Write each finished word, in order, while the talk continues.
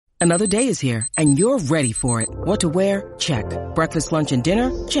Another day is here, and you're ready for it. What to wear? Check. Breakfast, lunch, and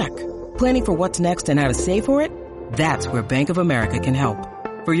dinner? Check. Planning for what's next and how to save for it? That's where Bank of America can help.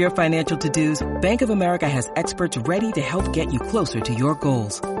 For your financial to-dos, Bank of America has experts ready to help get you closer to your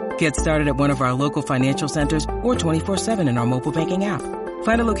goals. Get started at one of our local financial centers or 24/7 in our mobile banking app.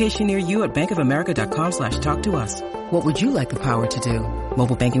 Find a location near you at bankofamerica.com/talktous. What would you like the power to do?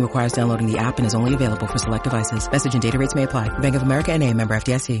 Mobile banking requires downloading the app and is only available for select devices. Message and data rates may apply. Bank of America N.A., member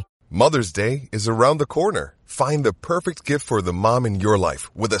FDIC. Mother's Day is around the corner. Find the perfect gift for the mom in your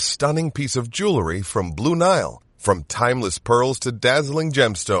life with a stunning piece of jewelry from Blue Nile. From timeless pearls to dazzling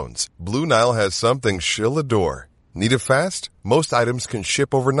gemstones, Blue Nile has something she'll adore. Need it fast? Most items can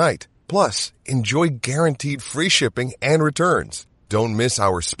ship overnight. Plus, enjoy guaranteed free shipping and returns. Don't miss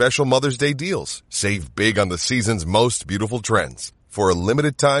our special Mother's Day deals. Save big on the season's most beautiful trends. For a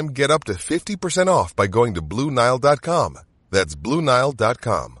limited time, get up to 50% off by going to BlueNile.com. That's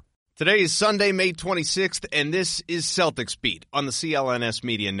BlueNile.com. Today is Sunday, May 26th, and this is Celtics Beat on the CLNS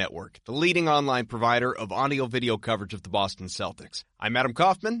Media Network, the leading online provider of audio-video coverage of the Boston Celtics. I'm Adam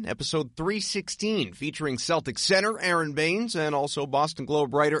Kaufman, episode 316, featuring Celtics center Aaron Baines and also Boston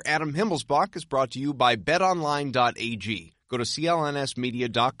Globe writer Adam Himmelsbach, is brought to you by BetOnline.ag. Go to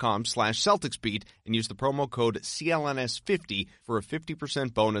clnsmedia.com/CelticsBeat and use the promo code CLNS50 for a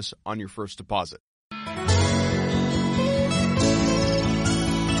 50% bonus on your first deposit.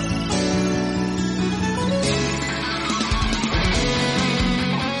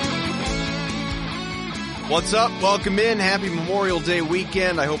 What's up? Welcome in. Happy Memorial Day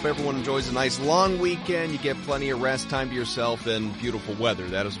weekend. I hope everyone enjoys a nice long weekend. You get plenty of rest, time to yourself, and beautiful weather.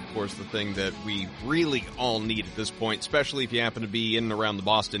 That is, of course, the thing that we really all need at this point, especially if you happen to be in and around the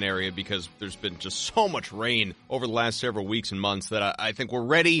Boston area, because there's been just so much rain over the last several weeks and months that I think we're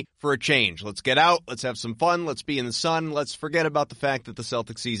ready for a change. Let's get out. Let's have some fun. Let's be in the sun. Let's forget about the fact that the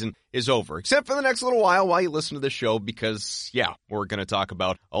Celtics season is over, except for the next little while you listen to this show, because, we're going to talk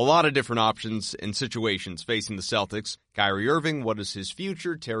about a lot of different options and situations facing the Celtics. Kyrie Irving, what is his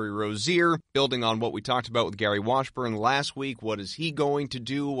future? Terry Rozier, building on what we talked about with Gary Washburn last week, what is he going to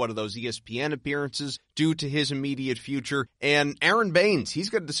do? What do those ESPN appearances do to his immediate future? And Aaron Baines, he's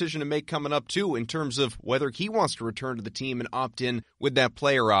got a decision to make coming up too in terms of whether he wants to return to the team and opt in with that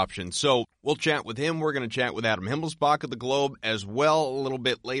player option. So we'll chat with him. We're going to chat with Adam Himmelsbach of the Globe as well a little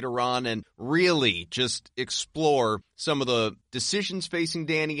bit later on and really just explore some of the decisions facing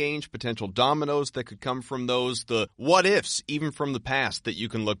Danny Ainge, potential dominoes that could come from those, the what-ifs, even from the past, that you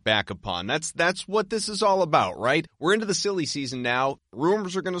can look back upon. That's what this is all about, right? We're into the silly season now.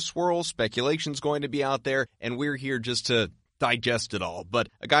 Rumors are going to swirl. Speculation's going to be out there, and we're here just to digest it all. But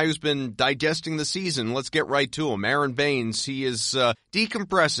a guy who's been digesting the season, let's get right to him. Aaron Baines, he is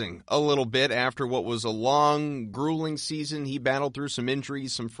decompressing a little bit after what was a long, grueling season. He battled through some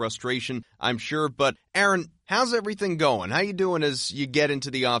injuries, some frustration, I'm sure. But Aaron, how's everything going? How you doing as you get into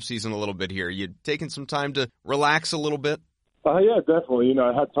the offseason a little bit here? You taking some time to relax a little bit? Yeah, definitely.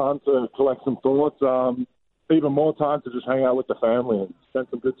 I had time to collect some thoughts. Even more time to just hang out with the family and spend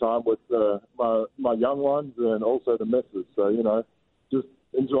some good time with my young ones and also the missus. So, just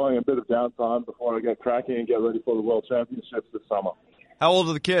enjoying a bit of downtime before I get cracking and get ready for the World Championships this summer. How old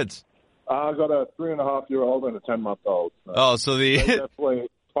are the kids? I got a 3.5-year-old and a 10-month-old. So they're definitely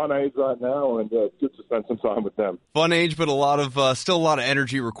fun age right now, and it's good to spend some time with them. Fun age, but still a lot of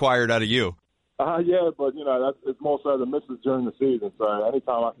energy required out of you. Yeah, but it's more so the missus during the season. So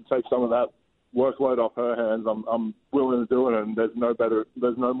anytime I can take some of that workload off her hands, I'm willing to do it, and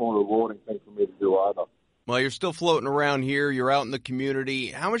there's no more rewarding thing for me to do either. Well, you're still floating around here. You're out in the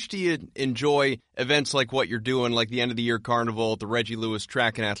community. How much do you enjoy events like what you're doing, like the end of the year carnival at the Reggie Lewis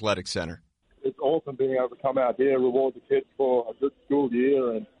Track and Athletic Center? It's awesome being able to come out here, reward the kids for a good school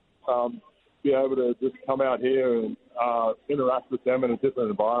year, and be able to just come out here and interact with them in a different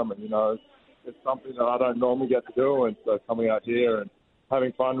environment. It's something that I don't normally get to do, and so coming out here and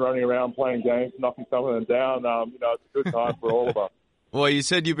having fun running around, playing games, knocking some of them down, it's a good time for all of us. Well, you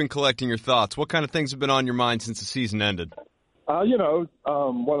said you've been collecting your thoughts. What kind of things have been on your mind since the season ended? One of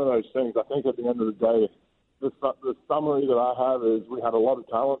those things. I think at the end of the day, the summary that I have is we had a lot of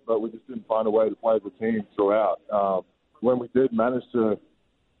talent, but we just didn't find a way to play as a team throughout. When we did manage to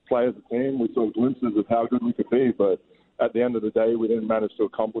play as a team, we saw glimpses of how good we could be, but at the end of the day, we didn't manage to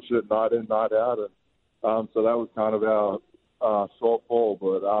accomplish it night in, night out, and so that was kind of our shortfall.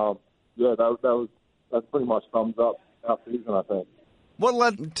 But that pretty much sums up our season, I think. What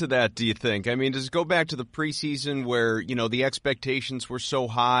led to that, do you think? I mean, does it go back to the preseason where, you know, the expectations were so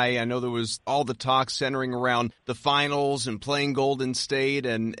high? I know there was all the talk centering around the finals and playing Golden State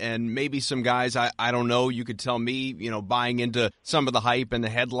and maybe some guys, I don't know, you could tell me, you know, buying into some of the hype and the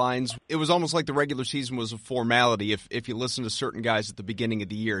headlines. It was almost like the regular season was a formality if you listen to certain guys at the beginning of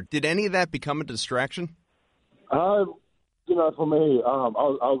the year. Did any of that become a distraction? You know, for me, I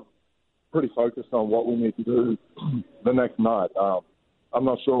was pretty focused on what we need to do the next night. I'm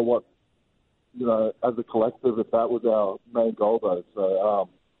not sure what, you know, as a collective, if that was our main goal, though. So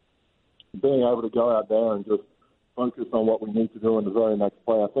being able to go out there and just focus on what we need to do in the very next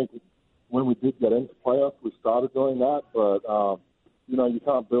play. I think when we did get into playoffs, we started doing that. But, you know, you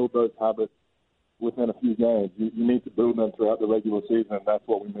can't build those habits within a few games. You need to build them throughout the regular season, and that's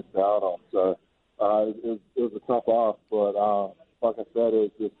what we missed out on. So it was a tough ask. But like I said,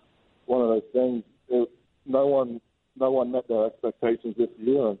 it was just one of those things. No one met their expectations this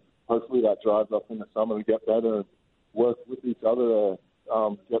year, and hopefully that drives us in the summer to get better and work with each other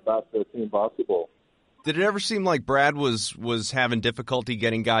to get back to team basketball. Did it ever seem like Brad was having difficulty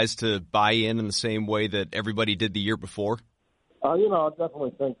getting guys to buy in the same way that everybody did the year before? You know, I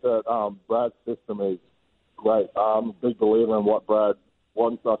definitely think that Brad's system is great. I'm a big believer in what Brad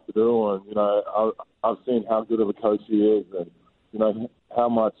wants us to do, and, you know, I've seen how good of a coach he is and, you know, how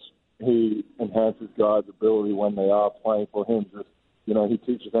much he enhances guys' ability when they are playing for him. Just, you know, he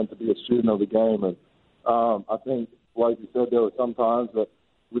teaches them to be a student of the game. And I think, like you said, there were some times that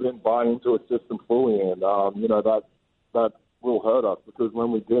we didn't buy into a system fully. And, you know, that will hurt us because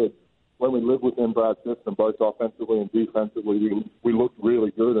when we lived within Brad's system, both offensively and defensively, we looked really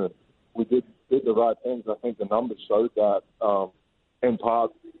good and we did the right things. I think the numbers showed that in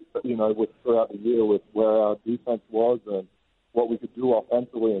part, you know, throughout the year with where our defense was and what we could do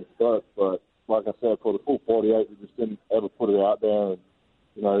offensively in spurts. But like I said, for the full 48, we just didn't ever put it out there and,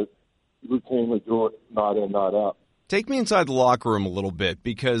 you know, routinely do it night in, night out. Take me inside the locker room a little bit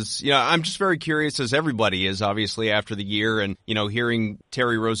because, you know, I'm just very curious, as everybody is, obviously, after the year and, you know, hearing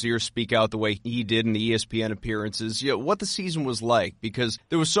Terry Rozier speak out the way he did in the ESPN appearances, you know, what the season was like because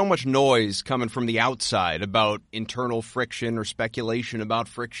there was so much noise coming from the outside about internal friction or speculation about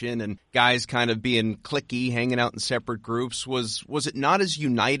friction and guys kind of being cliquey, hanging out in separate groups. Was it not as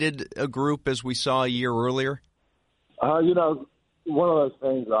united a group as we saw a year earlier? You know, one of those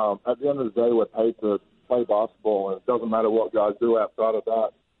things, at the end of the day, we're paid to play basketball, and it doesn't matter what guys do outside of that.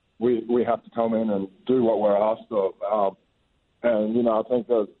 We have to come in and do what we're asked of. And, you know, I think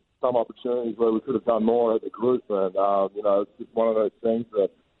there's some opportunities where we could have done more as a group. And, you know, it's just one of those things that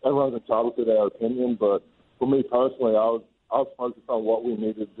everyone's entitled to their opinion. But for me personally, I was focused on what we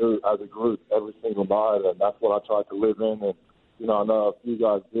needed to do as a group every single night, and that's what I tried to live in. And, you know, I know a few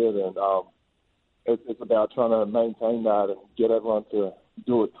guys did. And it's about trying to maintain that and get everyone to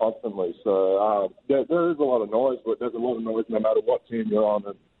do it constantly. So there is a lot of noise, but there's a lot of noise no matter what team you're on.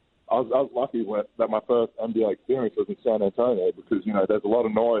 And I was lucky that my first NBA experience was in San Antonio because, you know, there's a lot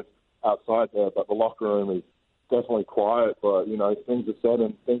of noise outside there, but the locker room is definitely quiet. But, you know, things are said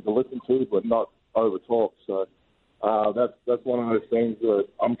and things are listened to, but not over-talked. So that's one of those things that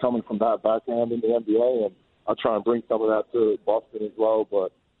I'm coming from that background in the NBA, and I try and bring some of that to Boston as well.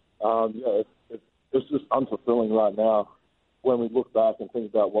 But, yeah, it's just unfulfilling right now. When we look back and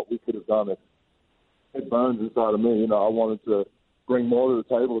think about what we could have done, it burns inside of me. You know, I wanted to bring more to the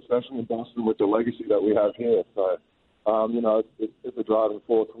table, especially in Boston with the legacy that we have here. So, you know, it's a driving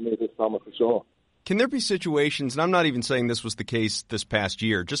force for me this summer for sure. Can there be situations, and I'm not even saying this was the case this past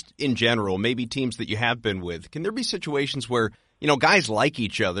year, just in general, maybe teams that you have been with, can there be situations where, you know, guys like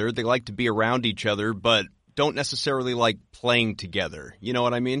each other, they like to be around each other, but don't necessarily like playing together? You know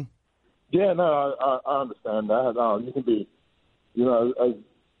what I mean? Yeah, no, I understand that. You can be, you know, as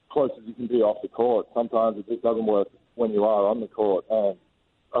close as you can be off the court. Sometimes it just doesn't work when you are on the court. And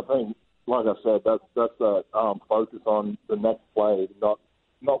I think, like I said, that's that focus on the next play, not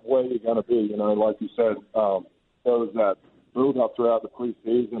where you're going to be. You know, like you said, there was that build-up throughout the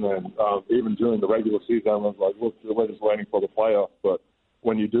preseason and even during the regular season. Everyone's like, look, we're just waiting for the playoffs. But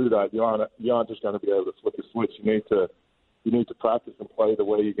when you do that, you aren't just going to be able to flip a switch. You need to practice and play the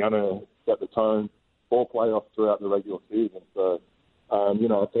way you're going to set the tone for playoffs throughout the regular season. So, you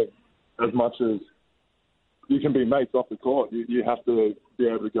know, I think as much as you can be mates off the court, you have to be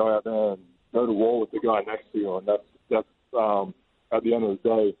able to go out there and go to war with the guy next to you. And that's at the end of the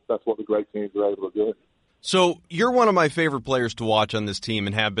day, that's what the great teams are able to do. So you're one of my favorite players to watch on this team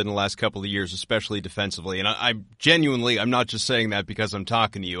and have been the last couple of years, especially defensively. And I'm not just saying that because I'm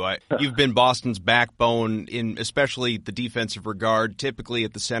talking to you. You've been Boston's backbone in especially the defensive regard, typically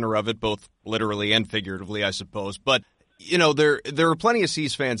at the center of it, both literally and figuratively, I suppose. But You know, there are plenty of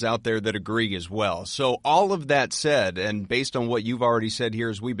C's fans out there that agree as well. So all of that said, and based on what you've already said here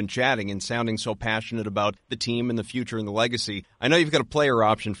as we've been chatting and sounding so passionate about the team and the future and the legacy, I know you've got a player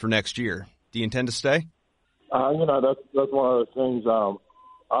option for next year. Do you intend to stay? You know, that's one of the things.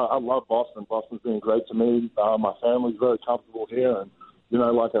 I love Boston. Boston's been great to me. My family's very comfortable here. And, you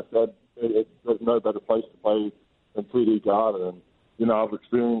know, like I said, there's no better place to play than TD Garden. And, you know, I've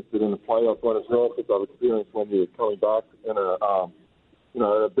experienced it in the playoffs when it's well, because I've experienced when you're coming back in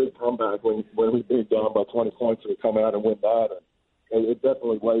a big comeback when we beat down by 20 points and we come out and win that. And it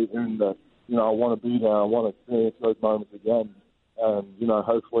definitely weighs in that, you know, I want to be there. I want to experience those moments again. And, you know,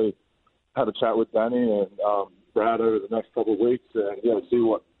 hopefully have a chat with Danny and Brad over the next couple of weeks and, you know, see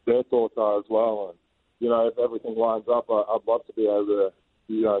what their thoughts are as well. And, you know, if everything lines up, I'd love to be able to,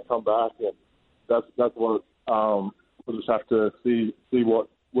 you know, come back. And that's what we'll just have to see what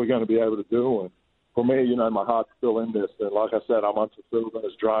we're going to be able to do. And for me, you know, my heart's still in this. And like I said, I'm unfulfilled and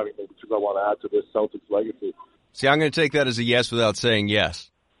it's driving me because I want to add to this Celtics legacy. See, I'm going to take that as a yes without saying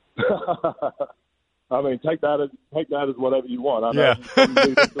yes. I mean, take that as whatever you want. I know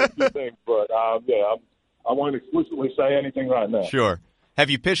you do a few things, but I won't explicitly say anything right now. Sure. Have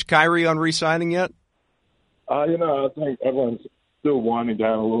you pitched Kyrie on re-signing yet? You know, I think everyone's still winding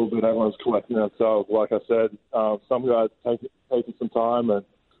down a little bit. Everyone's collecting themselves. Like I said, some guys taking some time, and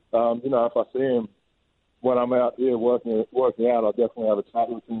you know, if I see him when I'm out here working out, I'll definitely have a chat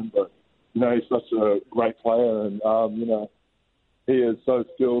with him. But you know, he's such a great player, and you know, he is so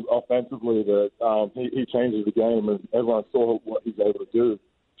skilled offensively that he changes the game, and everyone saw what he's able to do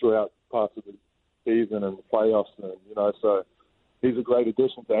throughout parts of the season and the playoffs, and you know, so he's a great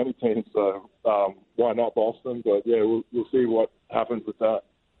addition to any team. So why not Boston? But yeah, we'll see what happens with that.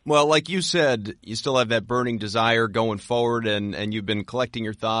 Well, like you said, you still have that burning desire going forward, and you've been collecting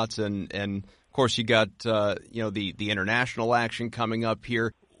your thoughts, and of course you got you know, the international action coming up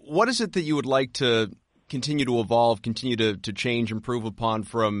here. What is it that you would like to continue to evolve, continue to change, improve upon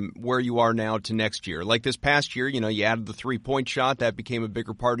from where you are now to next year? Like this past year, you know, you added the 3-point shot. That became a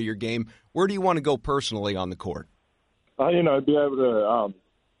bigger part of your game. Where do you want to go personally on the court? You know, be able to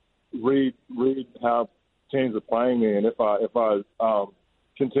read how teams are playing me, and if I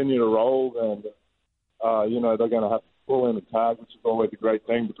continue to roll, then you know, they're going to have to pull in the tag, which is always a great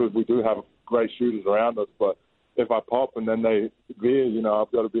thing because we do have great shooters around us. But if I pop and then they veer, you know,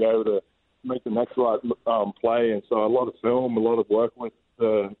 I've got to be able to make the next right play. And so a lot of film, a lot of work with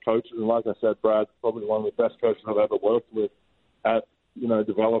the coaches. And like I said, Brad's probably one of the best coaches I've ever worked with at, you know,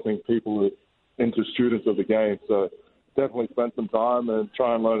 developing people into students of the game. So definitely spend some time and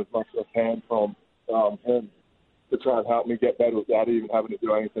try and learn as much as I can from him to try and help me get better without even having to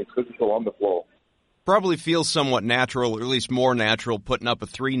do anything physical on the floor. Probably feels somewhat natural, or at least more natural, putting up a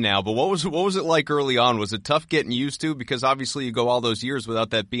 3 now. But what was it like early on? Was it tough getting used to? Because obviously you go all those years without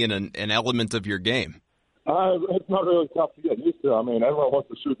that being an element of your game. It's not really tough to get used to. I mean, everyone wants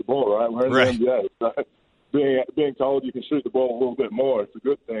to shoot the ball, right? We're in the NBA. So being told you can shoot the ball a little bit more, it's a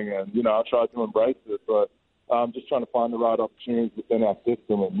good thing. And, you know, I try to embrace it. But I'm just trying to find the right opportunities within our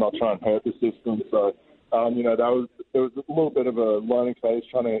system and not try and hurt the system. So, you know, it was a little bit of a learning phase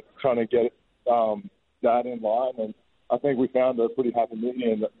trying to get that in line, and I think we found a pretty happy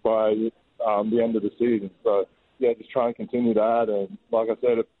medium by the end of the season. So, yeah, just try and continue that, and like I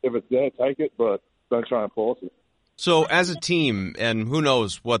said, if it's there, take it, but don't try and force it. So, as a team, and who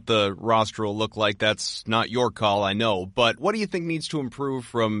knows what the roster will look like, that's not your call, I know, but what do you think needs to improve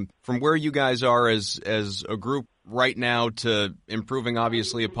from where you guys are as a group right now to improving,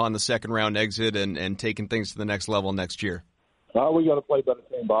 obviously, upon the second-round exit and taking things to the next level next year? We got to play better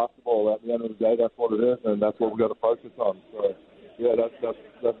team basketball. At the end of the day, that's what it is, and that's what we got to focus on. So, yeah,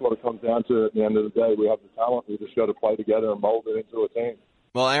 that's what it comes down to. At the end of the day, we have the talent. We just got to play together and mold it into a team.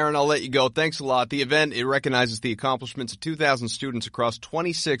 Well, Aaron, I'll let you go. Thanks a lot. The event, it recognizes the accomplishments of 2,000 students across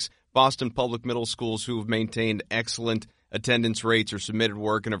 26 Boston public middle schools who have maintained excellent attendance rates or submitted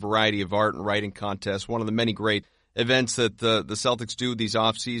work in a variety of art and writing contests. One of the many great events that the Celtics do these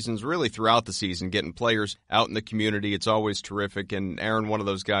off seasons, really throughout the season, getting players out in the community. It's always terrific. And Aaron, one of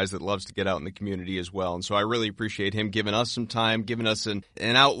those guys that loves to get out in the community as well. And so I really appreciate him giving us some time, giving us an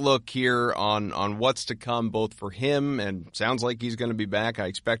outlook here on what's to come, both for him, and sounds like he's going to be back. I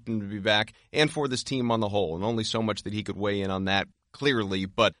expect him to be back, and for this team on the whole. And only so much that he could weigh in on that clearly.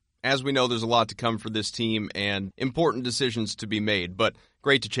 But as we know, there's a lot to come for this team and important decisions to be made. But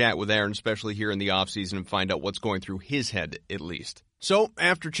great to chat with Aaron, especially here in the offseason, and find out what's going through his head, at least. So,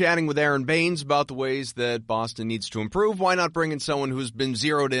 after chatting with Aaron Baines about the ways that Boston needs to improve, why not bring in someone who's been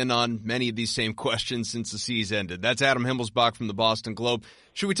zeroed in on many of these same questions since the season ended? That's Adam Himmelsbach from the Boston Globe.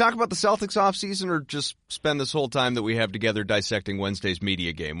 Should we talk about the Celtics offseason or just spend this whole time that we have together dissecting Wednesday's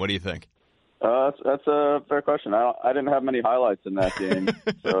media game? What do you think? That's a fair question. I didn't have many highlights in that game,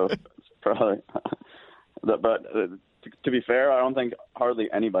 so it's probably. But to be fair, I don't think hardly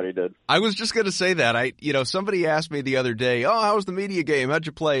anybody did. I was just going to say that. Somebody asked me the other day, "Oh, how was the media game? How'd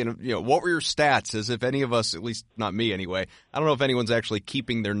you play? And what were your stats?" As if any of us, at least not me anyway. I don't know if anyone's actually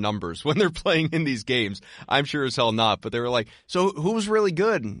keeping their numbers when they're playing in these games. I'm sure as hell not. But they were like, "So who was really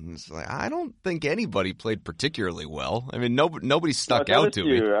good?" And it's like, I don't think anybody played particularly well. I mean, nobody stuck out to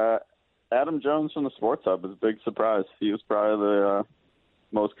me. Adam Jones from the Sports Hub was a big surprise. He was probably the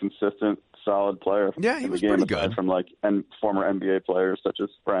most consistent, solid player. Yeah, he in was the game, pretty good. From and former NBA players such as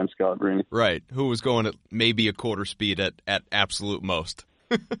Brian Scalabrine. Right, who was going at maybe a quarter speed at absolute most.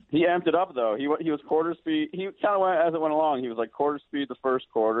 He amped it up though. He was quarter speed. He kind of went as it went along. He was like quarter speed the first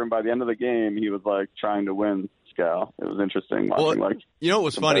quarter, and by the end of the game, he was like trying to win Scal. It was interesting watching. It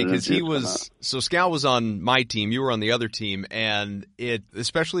was funny because Scal was on my team, you were on the other team, and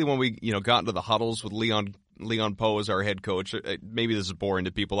especially when we got into the huddles with Leon Poe as our head coach. Maybe this is boring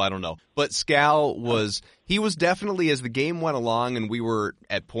to people, I don't know. But Scal was definitely, as the game went along and we were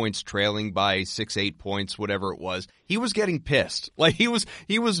at points trailing by 6, 8 points, whatever it was, he was getting pissed. Like he was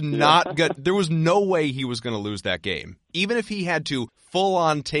not good. There was no way he was going to lose that game. Even if he had to full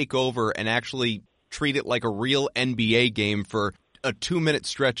on take over and actually treat it like a real NBA game for a 2-minute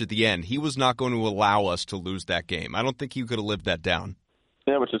stretch at the end, he was not going to allow us to lose that game. I don't think he could have lived that down.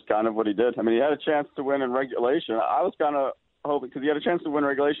 Yeah, which is kind of what he did. I mean, he had a chance to win in regulation. I was kind of hoping, because he had a chance to win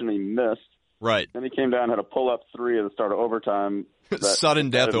regulation and he missed. Right. Then he came down and had a pull-up three at the start of overtime.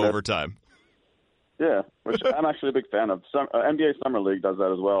 Sudden death overtime. Yeah, which I'm actually a big fan of. NBA Summer League does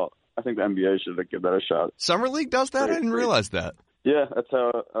that as well. I think the NBA should give that a shot. Summer League does that? I didn't realize that. Yeah, that's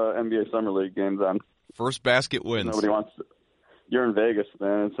how NBA Summer League games on. First basket wins. Nobody wants to. You're in Vegas,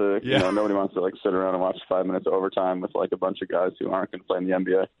 man. Nobody wants to sit around and watch 5 minutes of overtime with a bunch of guys who aren't going to play in the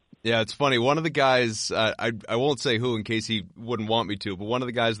NBA. Yeah, it's funny. One of the guys, I won't say who in case he wouldn't want me to, but one of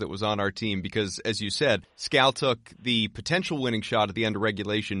the guys that was on our team, because as you said, Scal took the potential winning shot at the end of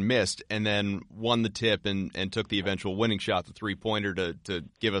regulation, missed, and then won the tip and took the eventual winning shot, the three-pointer to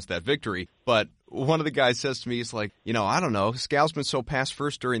give us that victory. But one of the guys says to me, he's like, I don't know, Scal's been so pass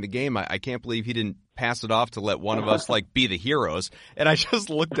first during the game, I can't believe he didn't pass it off to let one of us be the heroes. And I just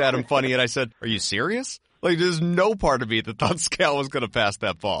looked at him funny and I said, are you serious? There's no part of me that thought Scal was going to pass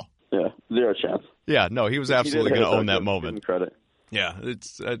that ball. Yeah, zero chance. Yeah, no, he was absolutely going to own that moment. Credit. Yeah,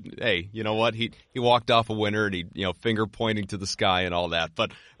 it's hey, you know what? He walked off a winner and he finger pointing to the sky and all that.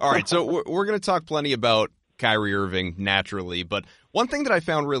 But all right, so we're going to talk plenty about Kyrie Irving naturally, but one thing that I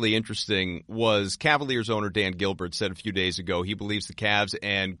found really interesting was Cavaliers owner Dan Gilbert said a few days ago he believes the Cavs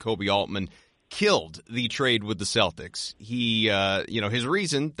and Kobe Altman killed the trade with the Celtics. He, his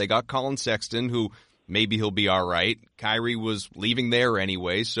reason, they got Colin Sexton, who maybe he'll be all right. Kyrie was leaving there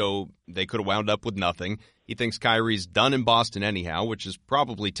anyway, so they could have wound up with nothing. He thinks Kyrie's done in Boston anyhow, which is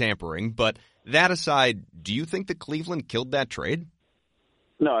probably tampering. But that aside, do you think that Cleveland killed that trade?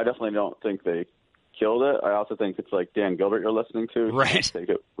 No, I definitely don't think they killed it. I also think it's like Dan Gilbert you're listening to. Right. Take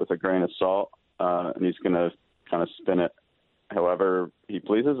it with a grain of salt, and he's going to kind of spin it however he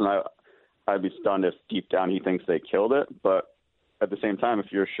pleases. And I'd be stunned if deep down he thinks they killed it. But at the same time, if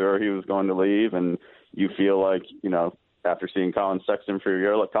you're sure he was going to leave and you feel like, after seeing Colin Sexton for a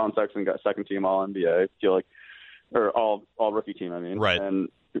year, like Colin Sexton got second team All-NBA, or all rookie team, I mean. Right. And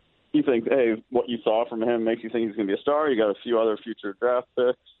you think, hey, what you saw from him makes you think he's going to be a star. You got a few other future draft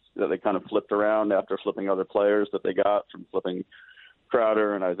picks that they kind of flipped around after flipping other players that they got from flipping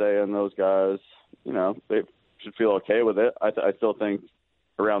Crowder and Isaiah and those guys. They should feel okay with it. I still think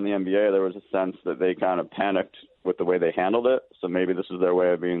around the NBA there was a sense that they kind of panicked with the way they handled it. So maybe this is their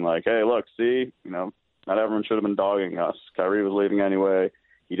way of being like, hey, look, see, not everyone should have been dogging us. Kyrie was leaving anyway.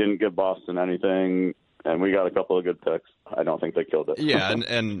 He didn't give Boston anything, and we got a couple of good picks. I don't think they killed it. Yeah,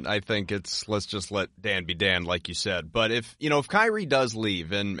 and I think let's just let Dan be Dan, like you said. But if Kyrie does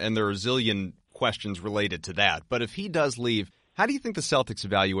leave, and there are a zillion questions related to that, but if he does leave, how do you think the Celtics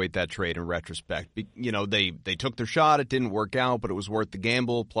evaluate that trade in retrospect? They took their shot. It didn't work out, but it was worth the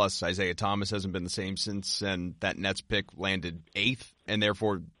gamble. Plus, Isaiah Thomas hasn't been the same since, and that Nets pick landed 8th, and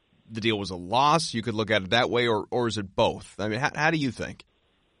therefore the deal was a loss. You could look at it that way, or is it both? I mean, how do you think?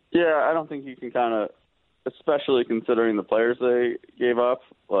 Yeah, I don't think you can kind of, especially considering the players they gave up,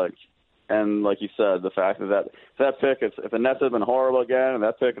 and like you said, the fact that pick, if the Nets had been horrible again, and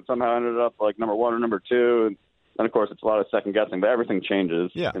that pick had somehow ended up number 1 or number 2, And, of course, it's a lot of second-guessing, but everything changes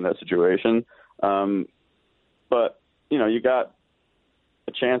in that situation. But, you know, you got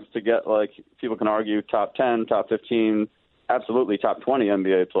a chance to get, like, people can argue top 10, top 15, absolutely top 20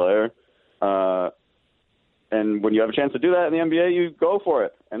 NBA player. And when you have a chance to do that in the NBA, you go for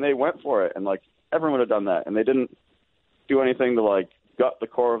it. And they went for it. And, like, everyone would have done that. And they didn't do anything to, like, gut the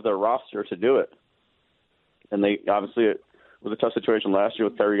core of their roster to do it. And they obviously it was a tough situation last year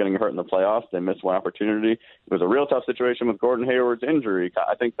with Kyrie getting hurt in the playoffs. They missed one opportunity. It was a real tough situation with Gordon Hayward's injury.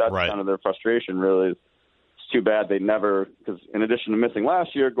 I think that's kind of their frustration, really. It's too bad they never, because in addition to missing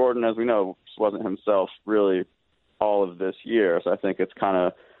last year, Gordon, as we know, wasn't himself really all of this year. So I think it's kind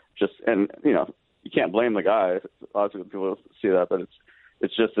of just, and, you know, you can't blame the guy. A lot of people see that, but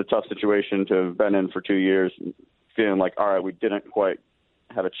it's just a tough situation to have been in for 2 years, feeling like, all right, we didn't quite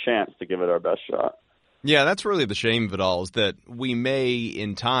have a chance to give it our best shot. Yeah, that's really the shame of it all, is that we may,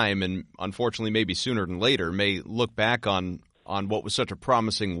 in time, and unfortunately maybe sooner than later, may look back on what was such a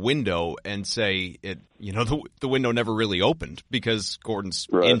promising window and say the window never really opened, because Gordon's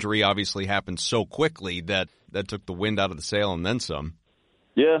injury obviously happened so quickly that took the wind out of the sail and then some.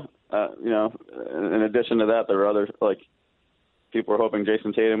 Yeah, you know, in addition to that, there were other, like, people were hoping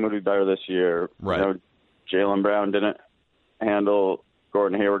Jason Tatum would be better this year. Right. You know, Jaylen Brown didn't handle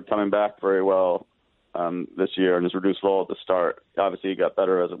Gordon Hayward coming back very well this year in his reduced role at the start. Obviously, he got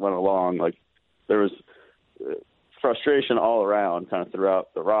better as it went along. Like, there was frustration all around, kind of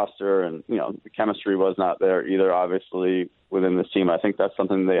throughout the roster, and, you know, the chemistry was not there either, obviously, within this team. I think that's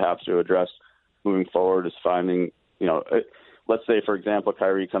something they have to address moving forward, is finding, you know, let's say, for example,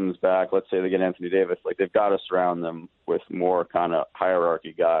 Kyrie comes back, let's say they get Anthony Davis, like, they've got to surround them with more kind of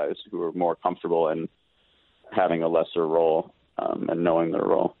hierarchy guys who are more comfortable in having a lesser role and knowing their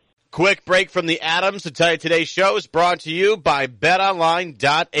role. Quick break from the Adams to tell you today's show is brought to you by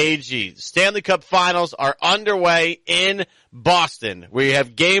BetOnline.ag. Stanley Cup Finals are underway in Boston. We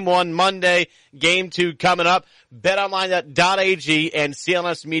have Game 1 Monday, Game 2 coming up. BetOnline.ag and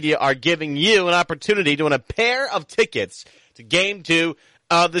CLNS Media are giving you an opportunity to win a pair of tickets to Game 2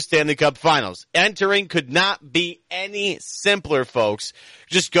 of the Stanley Cup Finals. Entering could not be any simpler, folks.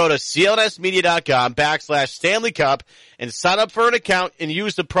 Just go to clnsmedia.com/Stanley Cup and sign up for an account and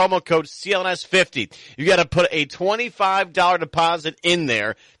use the promo code CLNS50. You got to put a $25 deposit in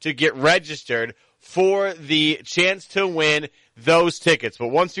there to get registered for the chance to win those tickets. But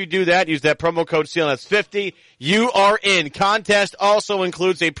once you do that, use that promo code CLNS50, you are in. Contest also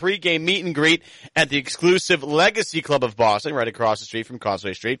includes a pregame meet and greet at the exclusive Legacy Club of Boston, right across the street from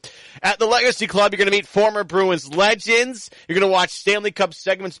Causeway Street. At the Legacy Club, you're going to meet former Bruins legends. You're going to watch Stanley Cup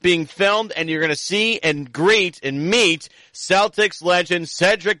segments being filmed, and you're going to see and greet and meet Celtics legend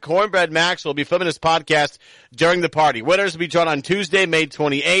Cedric Cornbread Maxwell will be filming his podcast during the party. Winners will be drawn on Tuesday, May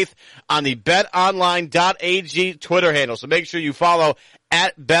 28th on the BetOnline.ag Twitter handle. So make sure you follow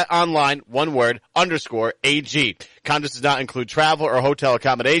at BetOnline, one word, _AG. Contest does not include travel or hotel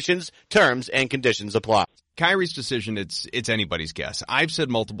accommodations. Terms and conditions apply. Kyrie's decision, it's anybody's guess. I've said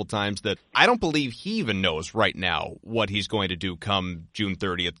multiple times that I don't believe he even knows right now what he's going to do come June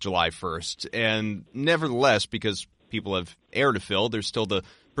 30th, July 1st. And nevertheless, because people have air to fill, there's still the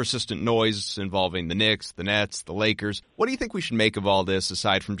persistent noise involving the Knicks, the Nets, the Lakers. What do you think we should make of all this,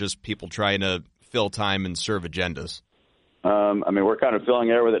 aside from just people trying to fill time and serve agendas? I mean, we're kind of filling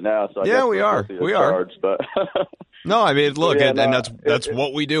air with it now, so I guess we are. We are. But no, I mean, look, and that's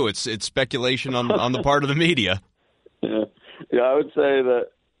what we do. It's speculation on the part of the media. Yeah, I would say that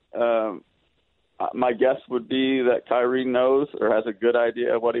my guess would be that Kyrie knows or has a good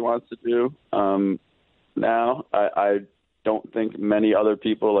idea of what he wants to do. Now, I don't think many other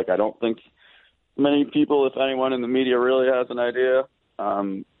people, I don't think many people, if anyone in the media, really has an idea.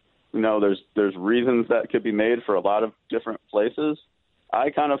 You know, there's reasons that could be made for a lot of different places. I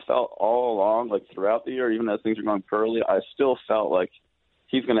kind of felt all along, throughout the year, even as things are going poorly, I still felt like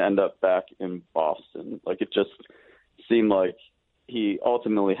he's going to end up back in Boston. It just seemed like he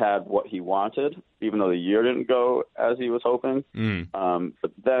ultimately had what he wanted, even though the year didn't go as he was hoping.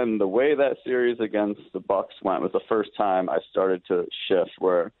 But then the way that series against the Bucks went was the first time I started to shift,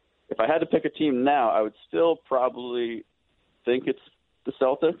 where if I had to pick a team now, I would still probably think it's the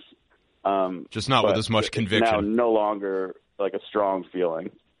Celtics. Just not with as much conviction. Now no longer a strong feeling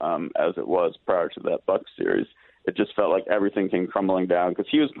as it was prior to that Bucks series. It just felt like everything came crumbling down because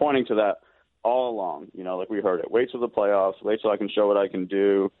he was pointing to that all along. You know, we heard it. Wait till the playoffs. Wait till I can show what I can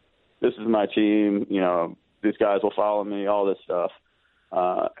do. This is my team. You know, these guys will follow me, all this stuff.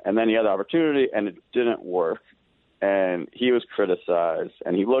 And then he had the opportunity, and it didn't work. And he was criticized,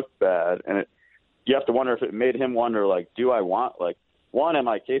 and he looked bad. And you have to wonder if it made him wonder, do I want, one, am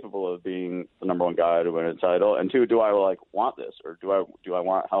I capable of being the number one guy to win a title? And two, do I want this, or do I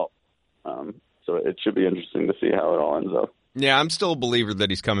want help? So it should be interesting to see how it all ends up. Yeah, I'm still a believer that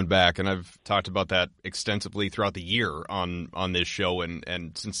he's coming back, and I've talked about that extensively throughout the year on this show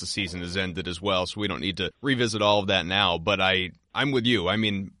and since the season has ended as well, so we don't need to revisit all of that now. But I'm with you. I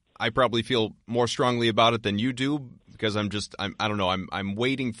mean, I probably feel more strongly about it than you do because I don't know, I'm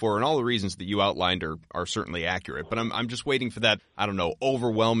waiting for, and all the reasons that you outlined are certainly accurate, but I'm just waiting for that, I don't know,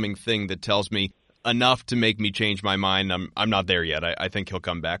 overwhelming thing that tells me enough to make me change my mind. I'm not there yet. I think he'll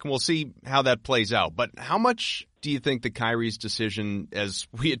come back, and we'll see how that plays out. But how much do you think that Kyrie's decision, as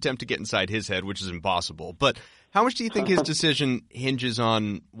we attempt to get inside his head, which is impossible, but how much do you think his decision hinges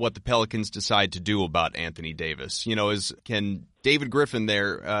on what the Pelicans decide to do about Anthony Davis? You know, can David Griffin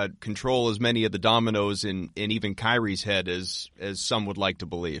there control as many of the dominoes in even Kyrie's head as some would like to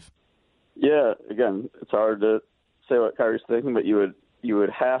believe? Yeah, again, it's hard to say what Kyrie's thinking, but you would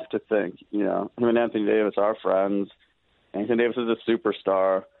have to think, you know, him and Anthony Davis are friends. Anthony Davis is a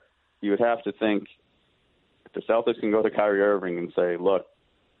superstar. You would have to think if the Celtics can go to Kyrie Irving and say, look,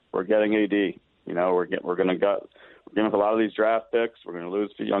 we're getting AD. You know, we're going to give up a lot of these draft picks. We're going to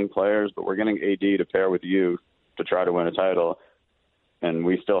lose to young players, but we're getting AD to pair with you to try to win a title. And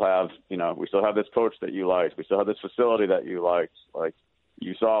we still have this coach that you liked. We still have this facility that you liked. Like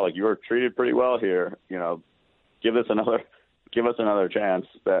you saw, like you were treated pretty well here. You know, give us another chance.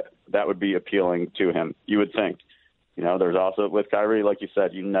 That would be appealing to him. You would think. You know, there's also with Kyrie, like you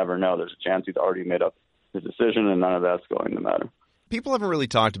said, you never know. There's a chance he's already made up his decision, and none of that's going to matter. People haven't really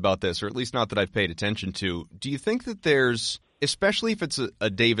talked about this, or at least not that I've paid attention to. Do you think that there's, especially if it's a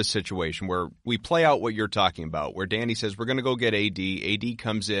Davis situation where we play out what you're talking about, where Danny says we're going to go get AD, AD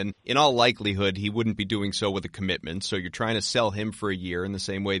comes in all likelihood, he wouldn't be doing so with a commitment, so you're trying to sell him for a year in the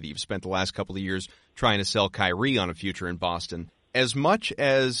same way that you've spent the last couple of years trying to sell Kyrie on a future in Boston. As much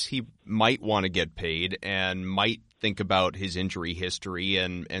as he might want to get paid and might think about his injury history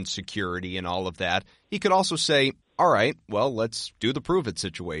and security and all of that, he could also say, all right, well, let's do the prove it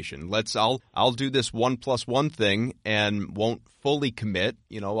situation. I'll do this 1+1 thing and won't fully commit.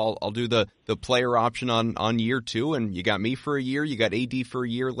 You know, I'll do the player option on year 2, and you got me for a year, you got AD for a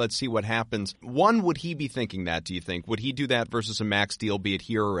year. Let's see what happens. One, would he be thinking that, do you think? Would he do that versus a max deal, be it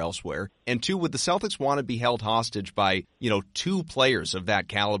here or elsewhere? And two, would the Celtics want to be held hostage by, you know, 2 players of that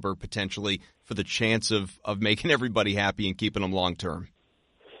caliber potentially for the chance of making everybody happy and keeping them long term?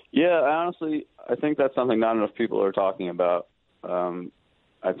 Yeah, honestly, I think that's something not enough people are talking about.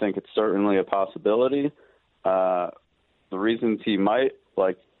 I think it's certainly a possibility. The reasons he might,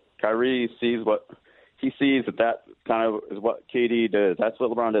 like Kyrie sees that kind of is what KD did. That's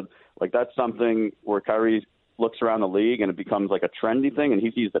what LeBron did. Like that's something where Kyrie looks around the league and it becomes like a trendy thing, and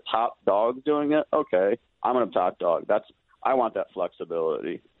he sees the top dogs doing it. Okay, I'm a top dog. I want that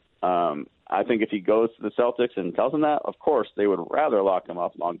flexibility. I think if he goes to the Celtics and tells them that, of course, they would rather lock him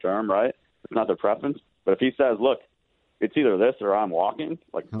up long term, right? It's not their preference. But if he says, look, it's either this or I'm walking,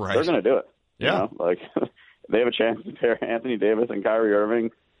 like right. They're going to do it. Yeah. You know? Like they have a chance to pair Anthony Davis and Kyrie Irving.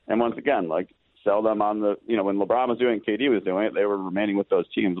 And once again, like sell them on the, you know, when LeBron was doing it, KD was doing it, they were remaining with those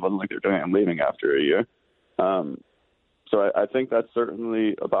teams. It wasn't like they're doing it and leaving after a year. So I think that's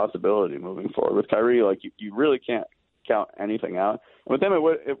certainly a possibility moving forward. With Kyrie, like you really can't count anything out. And with him,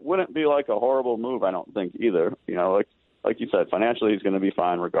 it wouldn't be like a horrible move, I don't think, either. You know, like you said, financially he's going to be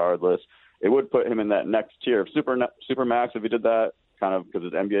fine regardless. It would put him in that next tier. Super max, if he did that, kind of because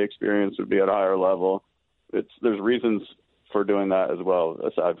his NBA experience would be at a higher level. There's reasons for doing that as well,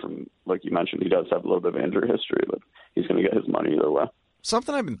 aside from, like you mentioned, he does have a little bit of injury history, but he's going to get his money either way.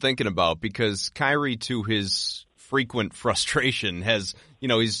 Something I've been thinking about, because Kyrie, to his frequent frustration, has, you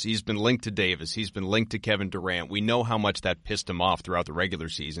know, he's been linked to Davis. He's been linked to Kevin Durant. We know how much that pissed him off throughout the regular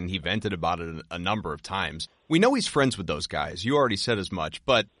season. He vented about it a number of times. We know he's friends with those guys. You already said as much,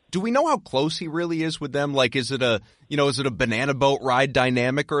 but do we know how close he really is with them? Like, is it a banana boat ride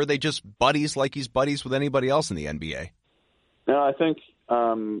dynamic, or are they just buddies like he's buddies with anybody else in the NBA? No, I think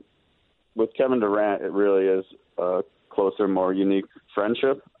with Kevin Durant, it really is a closer, more unique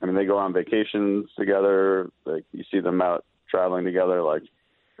friendship. I mean, they go on vacations together. Like, you see them out traveling together. Like,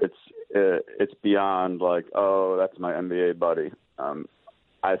 it's beyond like, oh, that's my NBA buddy.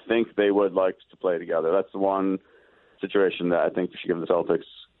 I think they would like to play together. That's the one situation that I think should give the Celtics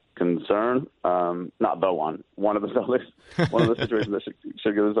concern. Not the one. One of the Celtics. One of the situations that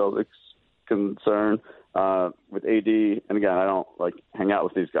should give the Celtics concern. With AD, and again, I don't like hang out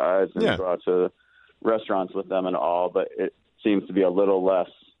with these guys and go out to restaurants with them and all, but it seems to be a little less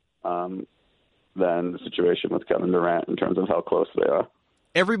than the situation with Kevin Durant in terms of how close they are.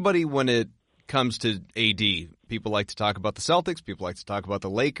 Everybody, when it comes to AD, people like to talk about the Celtics, people like to talk about the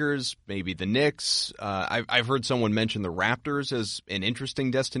Lakers, maybe the Knicks. I've heard someone mention the Raptors as an interesting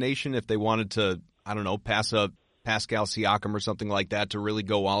destination if they wanted to, I don't know, pass up Pascal Siakam or something like that to really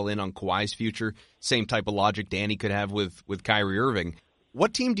go all in on Kawhi's future. Same type of logic Danny could have with Kyrie Irving.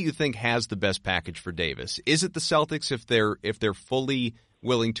 What team do you think has the best package for Davis? Is it the Celtics if they're fully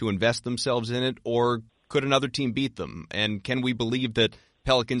willing to invest themselves in it, or could another team beat them? And can we believe that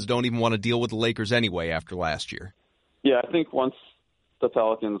Pelicans don't even want to deal with the Lakers anyway after last year? Yeah, I think once the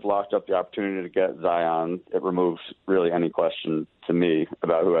Pelicans locked up the opportunity to get Zion, it removes really any question to me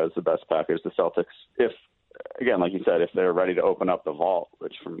about who has the best package. The Celtics, if, again, like you said, if they're ready to open up the vault,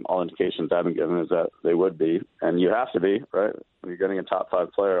 which from all indications I've been given is that they would be, and you have to be, right? When you're getting a top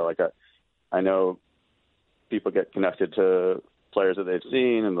 5 player, like I know people get connected to players that they've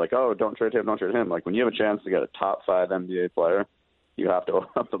seen and like, oh, don't trade him. Like when you have a chance to get a top 5 NBA player, you have to open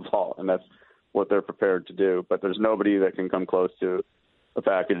up the vault, and that's what they're prepared to do. But there's nobody that can come close to a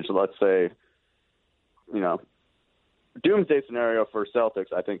package. Let's say, doomsday scenario for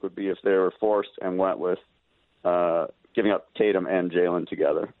Celtics, I think, would be if they were forced and went with giving up Tatum and Jalen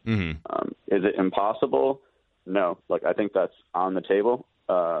together. Mm-hmm. Is it impossible? No. Like, I think that's on the table.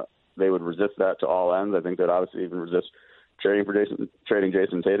 They would resist that to all ends. I think they'd obviously even resist trading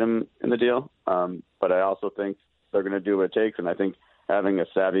Jason Tatum in the deal. But I also think they're going to do what it takes, and I think having a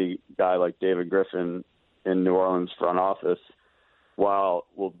savvy guy like David Griffin in New Orleans front office, while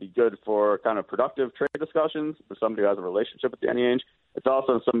will be good for kind of productive trade discussions for somebody who has a relationship with Danny Ainge, it's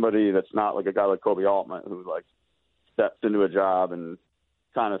also somebody that's not like a guy like Kobe Altman who like steps into a job and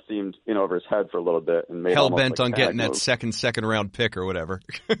kind of seemed in over his head for a little bit and made hell-bent like on getting that move. second round pick or whatever.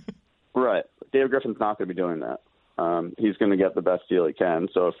 Right. David Griffin's not going to be doing that. He's going to get the best deal he can.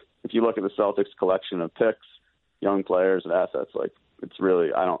 So if you look at the Celtics collection of picks, young players and assets, like it's really,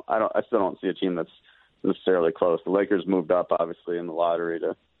 I still don't see a team that's necessarily close. The Lakers moved up obviously in the lottery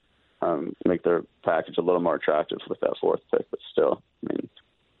to make their package a little more attractive with that 4th pick, but still, I mean,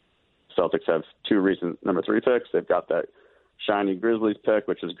 Celtics have 2 recent number 3 picks. They've got that shiny Grizzlies pick,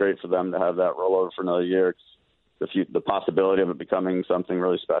 which is great for them to have that rollover for another year. The possibility of it becoming something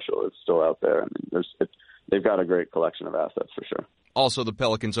really special is still out there. I mean, they've got a great collection of assets for sure. Also, the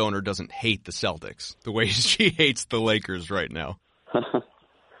Pelicans owner doesn't hate the Celtics the way she hates the Lakers right now.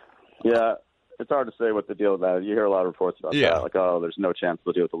 Yeah, it's hard to say what the deal about it. You hear a lot of reports about that, like, oh, there's no chance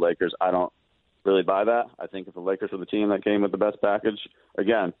they'll deal with the Lakers. I don't really buy that. I think if the Lakers were the team that came with the best package,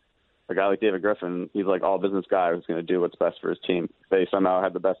 again, a guy like David Griffin, he's like all business guy who's going to do what's best for his team. If they somehow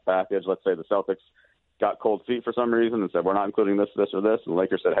had the best package, let's say the Celtics got cold feet for some reason and said, we're not including this, or this, and the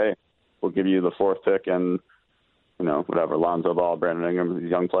Lakers said, hey, we'll give you the 4th pick and, whatever, Lonzo Ball, Brandon Ingram,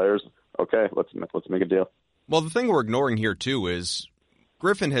 these young players. Okay, let's make a deal. Well, the thing we're ignoring here, too, is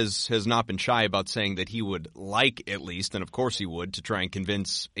Griffin has not been shy about saying that he would like, at least, and of course he would, to try and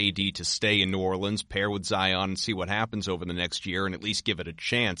convince AD to stay in New Orleans, pair with Zion, and see what happens over the next year, and at least give it a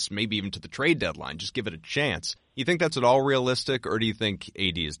chance, maybe even to the trade deadline, just give it a chance. You think that's at all realistic, or do you think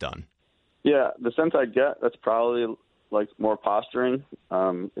AD is done? Yeah, the sense I get, that's probably like more posturing.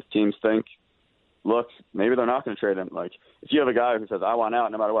 If teams think, look, maybe they're not going to trade him. Like, if you have a guy who says, I want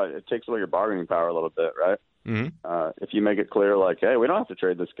out no matter what, it takes away your bargaining power a little bit, right? Mm-hmm. If you make it clear, like, hey, we don't have to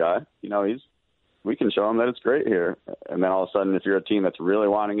trade this guy. We can show him that it's great here. And then all of a sudden, if you're a team that's really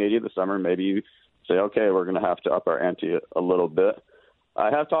wanting AD this summer, maybe you say, okay, we're going to have to up our ante a little bit.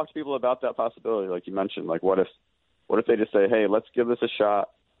 I have talked to people about that possibility, like you mentioned. Like, what if they just say, hey, let's give this a shot.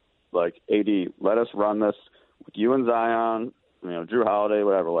 Like, AD, let us run this with you and Zion, Drew Holiday,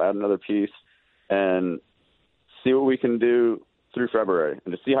 whatever. We'll add another piece and see what we can do through February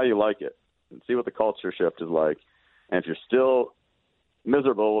and to see how you like it and see what the culture shift is like. And if you're still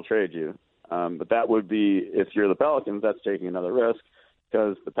miserable, we'll trade you. But that would be, if you're the Pelicans, that's taking another risk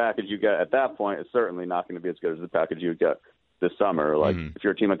because the package you get at that point is certainly not going to be as good as the package you would get this summer. Like, if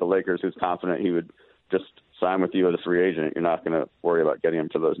you're a team like the Lakers who's confident he would just sign with you as a free agent, you're not going to worry about getting him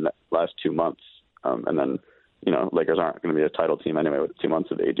for those last 2 months. And then, Lakers aren't going to be a title team anyway with 2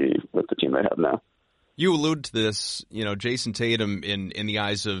 months of AD with the team they have now. You allude to this, Jason Tatum in the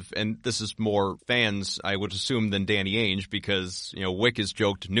eyes of, and this is more fans, I would assume, than Danny Ainge because, Wick has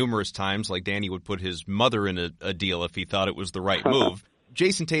joked numerous times like Danny would put his mother in a deal if he thought it was the right move.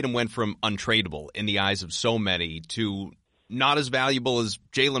 Jason Tatum went from untradeable in the eyes of so many to not as valuable as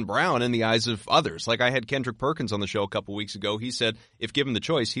Jaylen Brown in the eyes of others. Like, I had Kendrick Perkins on the show a couple weeks ago. He said if given the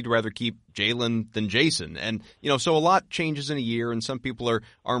choice, he'd rather keep Jaylen than Jason. And, so a lot changes in a year, and some people are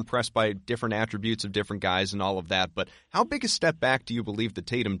impressed by different attributes of different guys and all of that. But how big a step back do you believe that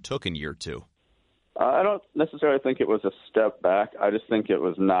Tatum took in year 2? I don't necessarily think it was a step back. I just think it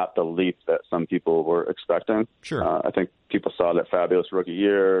was not the leap that some people were expecting. Sure. I think people saw that fabulous rookie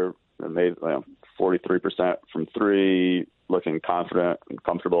year, made 43% from three, looking confident and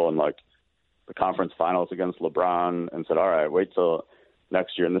comfortable in like the conference finals against LeBron, and said, all right, wait till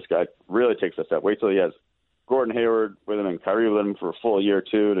next year. And this guy really takes a step. Wait till he has Gordon Hayward with him and Kyrie with him for a full year,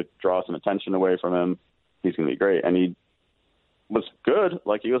 too, to draw some attention away from him. He's going to be great. And he was good.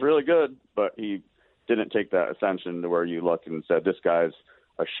 Like, he was really good, but he didn't take that ascension to where you look and said, this guy's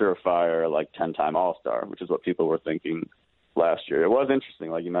a surefire, like, 10-time All-Star, which is what people were thinking last year. It was interesting,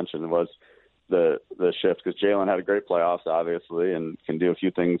 like you mentioned, it was the shift, because Jalen had a great playoffs, obviously, and can do a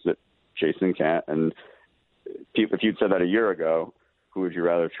few things that Jason can't. And if you'd said that a year ago, who would you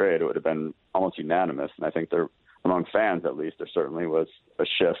rather trade? It would have been almost unanimous. And I think there, among fans at least, there certainly was a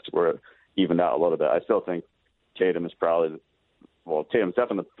shift where it evened out a little bit. I still think Tatum is probably, Tatum's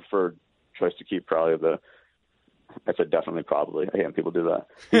definitely the preferred choice to keep. I said definitely, probably. I hate when people do that.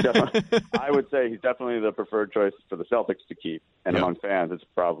 I would say he's definitely the preferred choice for the Celtics to keep. And among fans, it's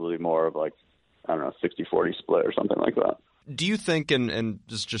probably more of like, I don't know, 60-40 split or something like that. Do you think, and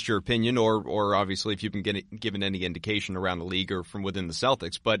this is just your opinion, or obviously if you've been given any indication around the league or from within the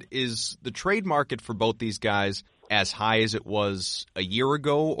Celtics, but is the trade market for both these guys as high as it was a year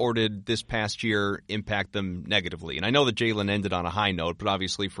ago, or did this past year impact them negatively? And I know that Jalen ended on a high note, but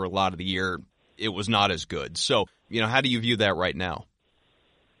obviously for a lot of the year, it was not as good. So, how do you view that right now?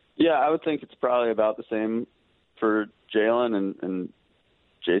 Yeah, I would think it's probably about the same for Jalen, and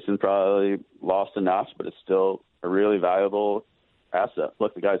Jason probably lost a notch, but it's still a really valuable asset.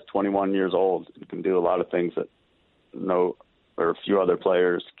 Look, the guy's 21 years old. He can do a lot of things that a few other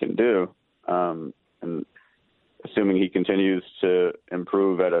players can do. And assuming he continues to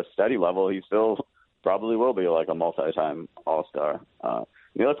improve at a steady level, he still probably will be like a multi-time All-Star.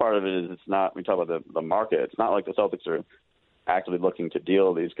 The other part of it is, it's not, we talk about the market, it's not like the Celtics are actively looking to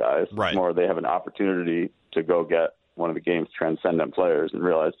deal these guys. Right. It's more they have an opportunity to go get one of the game's transcendent players, and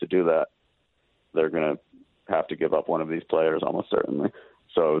realize to do that, they're going to have to give up one of these players almost certainly.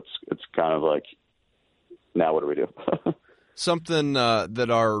 So it's kind of like, now what do we do? Something that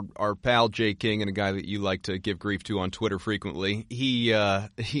our pal Jay King, and a guy that you like to give grief to on Twitter frequently, he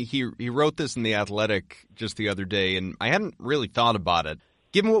wrote this in The Athletic just the other day, and I hadn't really thought about it.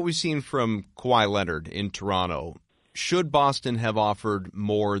 Given what we've seen from Kawhi Leonard in Toronto, should Boston have offered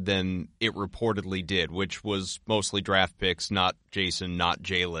more than it reportedly did, which was mostly draft picks, not Jason, not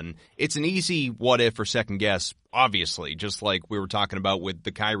Jalen? It's an easy what if or second guess, obviously, just like we were talking about with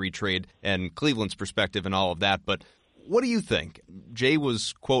the Kyrie trade and Cleveland's perspective and all of that. But what do you think? Jay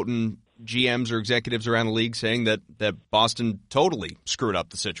was quoting GMs or executives around the league saying that Boston totally screwed up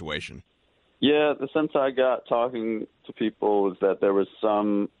the situation. Yeah, the sense I got talking to people was that there was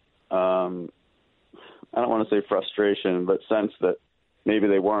some I don't want to say frustration, but sense that maybe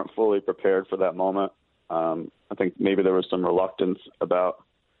they weren't fully prepared for that moment. I think maybe there was some reluctance about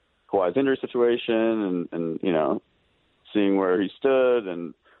Kawhi's injury situation and seeing where he stood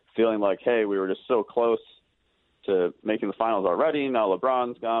and feeling like, hey, we were just so close to making the finals already. Now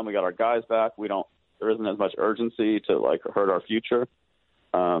LeBron's gone. We got our guys back. There isn't as much urgency to like hurt our future.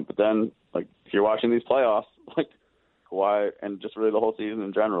 But then, like, if you're watching these playoffs, like Kawhi, and just really the whole season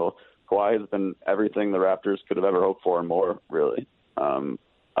in general, Kawhi has been everything the Raptors could have ever hoped for and more, really.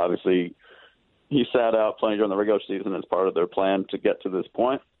 Obviously, he sat out playing during the regular season as part of their plan to get to this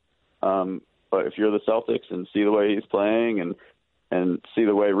point. But if you're the Celtics and see the way he's playing and see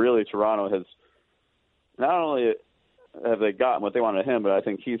the way really Toronto has, not only have they gotten what they wanted of him, but I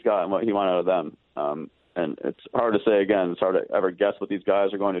think he's gotten what he wanted out of them. And it's hard to say, again, it's hard to ever guess what these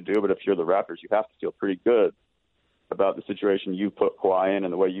guys are going to do, but if you're the Raptors, you have to feel pretty good about the situation you put Kawhi in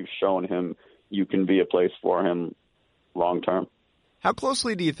and the way you've shown him you can be a place for him long term. How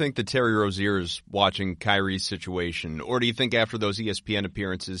closely do you think that Terry Rozier is watching Kyrie's situation? Or do you think after those ESPN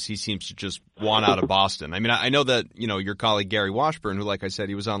appearances, he seems to just want out of Boston? I mean, I know that, your colleague Gary Washburn, who, like I said,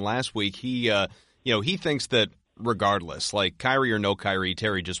 he was on last week, he thinks that regardless, like Kyrie or no Kyrie,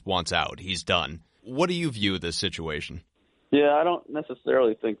 Terry just wants out. He's done. What do you view this situation? Yeah, I don't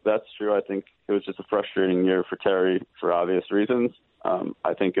necessarily think that's true. I think it was just a frustrating year for Terry for obvious reasons.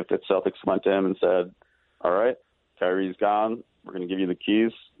 I think if the Celtics went to him and said, all right, Kyrie's gone, we're going to give you the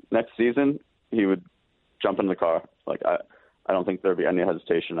keys next season, he would jump in the car. Like, I don't think there'd be any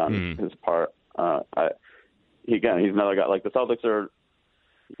hesitation on his part. He's another guy. Like, the Celtics are,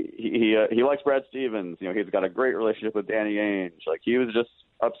 he likes Brad Stevens. He's got a great relationship with Danny Ainge. Like, he was just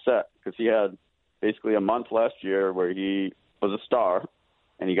upset because he had basically a month last year where he was a star,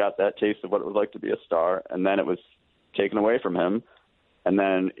 and he got that taste of what it was like to be a star, and then it was taken away from him. And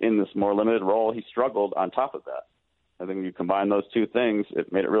then in this more limited role, he struggled on top of that. I think when you combine those two things,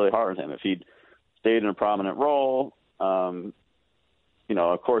 it made it really hard on him. If he'd stayed in a prominent role,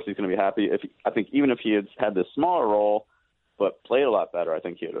 of course he's going to be happy. I think even if he had this smaller role but played a lot better, I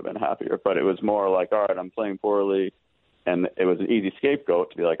think he would have been happier. But it was more like, all right, I'm playing poorly, and it was an easy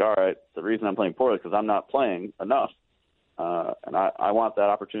scapegoat to be like, all right, the reason I'm playing poorly is because I'm not playing enough. And I want that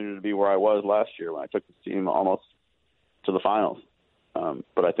opportunity to be where I was last year when I took the team almost to the finals.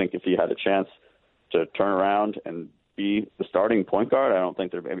 But I think if he had a chance to turn around and be the starting point guard, I don't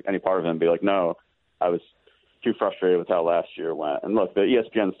think there'd be any part of him be like, no, I was too frustrated with how last year went. And look, the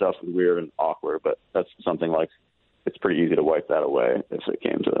ESPN stuff was weird and awkward, but that's something like it's pretty easy to wipe that away if it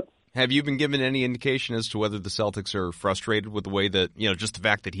came to it. Have you been given any indication as to whether the Celtics are frustrated with the way that, just the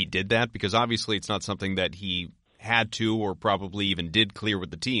fact that he did that? Because obviously it's not something that he had to or probably even did clear with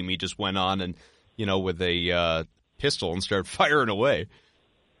the team. He just went on and, with a pistol and started firing away.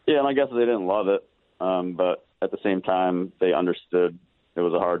 Yeah, and I guess they didn't love it. But at the same time, they understood it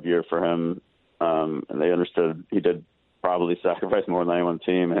was a hard year for him. And they understood he did probably sacrifice more than anyone on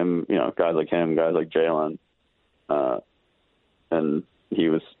the team. Him, guys like him, guys like Jalen. And he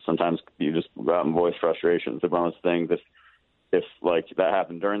was sometimes you just go out and voice frustrations. It's one of those things. If like that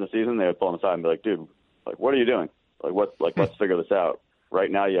happened during the season, they would pull him aside and be like, "Dude, like what are you doing? Let's figure this out. Right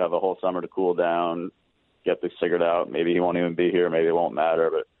now, you have a whole summer to cool down, get this figured out. Maybe he won't even be here. Maybe it won't matter.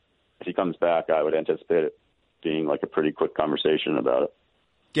 But if he comes back, I would anticipate it being like a pretty quick conversation about it."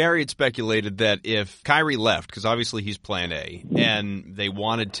 Gary had speculated that if Kyrie left, because obviously he's plan A, and they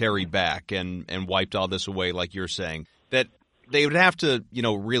wanted Terry back and wiped all this away, like you're saying, that they would have to,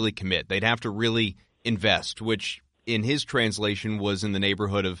 really commit. They'd have to really invest, which in his translation was in the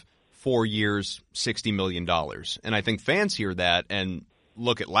neighborhood of 4 years, $60 million. And I think fans hear that and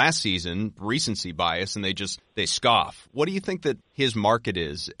look at last season, recency bias, and they scoff. What do you think that his market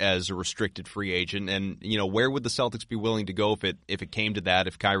is as a restricted free agent? And, where would the Celtics be willing to go if it came to that,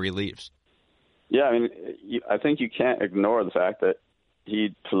 if Kyrie leaves? Yeah, I mean, I think you can't ignore the fact that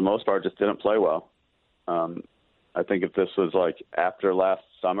he, for the most part, just didn't play well. I think if this was like after last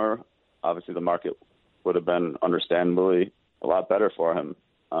summer, obviously the market would have been understandably a lot better for him.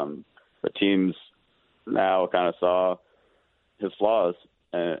 The teams now kind of saw his flaws,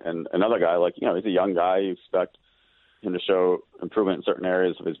 and another guy, like, he's a young guy. You expect him to show improvement in certain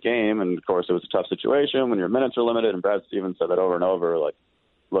areas of his game. And of course it was a tough situation when your minutes are limited. And Brad Stevens said that over and over, like,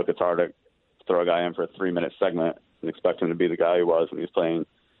 look, it's hard to throw a guy in for a 3-minute segment and expect him to be the guy he was when he was playing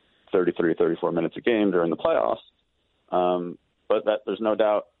 33, 34 minutes a game during the playoffs. But that there's no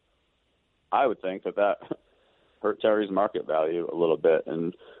doubt, I would think that hurt Terry's market value a little bit.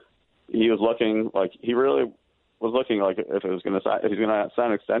 And he was looking like he really was looking like if he's going to sign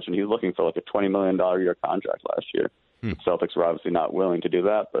an extension, he was looking for like a $20 million a year contract last year. The Celtics were obviously not willing to do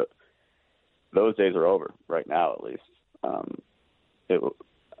that, but those days are over right now, at least.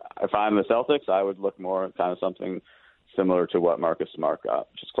 If I'm the Celtics, I would look more at kind of something similar to what Marcus Smart got,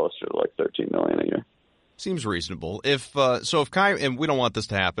 which is closer to like $13 million a year. Seems reasonable. If Kyrie, and we don't want this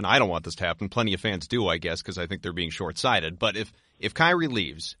to happen, I don't want this to happen. Plenty of fans do, I guess, because I think they're being short-sighted. But if Kyrie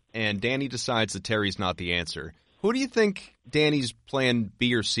leaves and Danny decides that Terry's not the answer, who do you think Danny's plan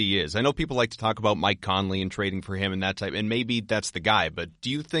B or C is? I know people like to talk about Mike Conley and trading for him and that type, and maybe that's the guy. But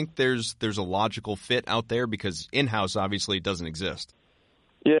do you think there's a logical fit out there? Because in-house, obviously, it doesn't exist.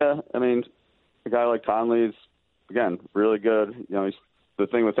 Yeah, I mean, a guy like Conley's, again, really good. The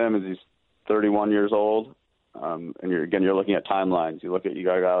thing with him is he's 31 years old, and you're looking at timelines. You got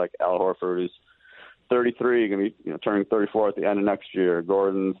a guy like Al Horford who's 33, going to be turning 34 at the end of next year.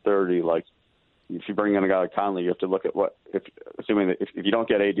 Gordon's 30. Like, if you bring in a guy like Conley, you have to look at assuming that if you don't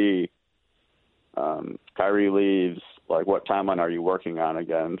get AD, Kyrie leaves. Like, what timeline are you working on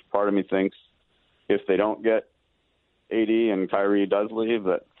again? Part of me thinks if they don't get AD and Kyrie does leave,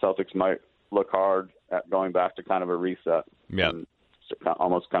 that Celtics might look hard at going back to kind of a reset. Yeah. And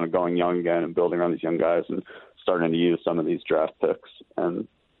almost kind of going young again and building on these young guys and starting to use some of these draft picks.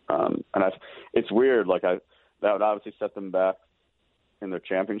 It's weird. Like that would obviously set them back in their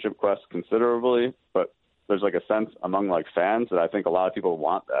championship quest considerably, but there's like a sense among like fans that I think a lot of people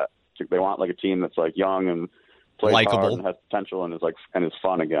want that. They want like a team that's like young and plays hard and has potential and is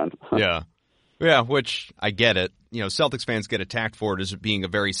fun again. Yeah, which I get it. Celtics fans get attacked for it as being a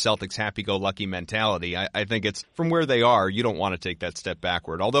very Celtics happy-go-lucky mentality. I think it's from where they are, you don't want to take that step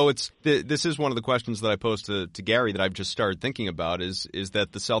backward. Although this is one of the questions that I posed to Gary that I've just started thinking about is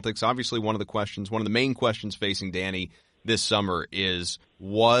that the Celtics, obviously one of the main questions facing Danny this summer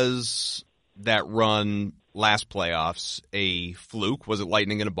was that run last playoffs a fluke? Was it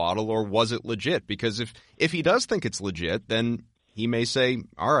lightning in a bottle, or was it legit? Because if he does think it's legit, then he may say,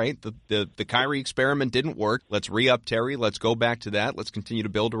 all right, the Kyrie experiment didn't work. Let's re-up Terry. Let's go back to that. Let's continue to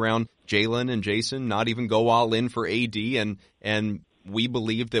build around Jalen and Jason, not even go all in for AD. And we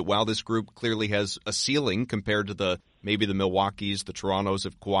believe that while this group clearly has a ceiling compared to maybe the Milwaukees, the Torontos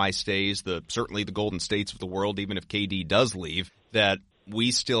if Kawhi stays, certainly the Golden States of the world, even if KD does leave, that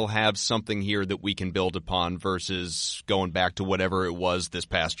we still have something here that we can build upon versus going back to whatever it was this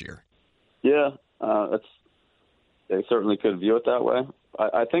past year. Yeah, they certainly could view it that way.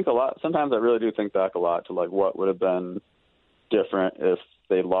 I think a lot. Sometimes I really do think back a lot to like what would have been different if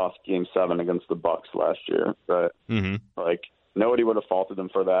they lost Game 7 against the Bucks last year, right? Mm-hmm. Like nobody would have faulted them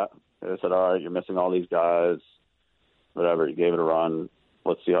for that. They said, "All right, you're missing all these guys. Whatever, you gave it a run.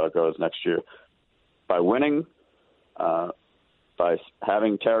 Let's see how it goes next year." By winning, by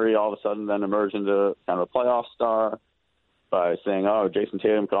having Terry all of a sudden then emerge into kind of a playoff star, by saying, "Oh, Jason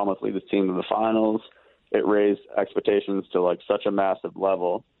Tatum could almost lead this team to the finals," it raised expectations to like such a massive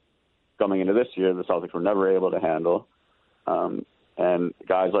level coming into this year the Celtics were never able to handle. And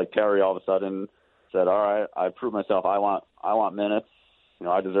guys like Terry all of a sudden said, "All right, I proved myself. I want minutes.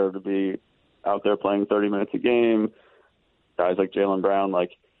 I deserve to be out there playing 30 minutes a game." Guys like Jaylen Brown,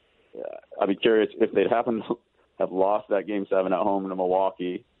 I'd be curious if they'd happened to have lost that Game 7 at home to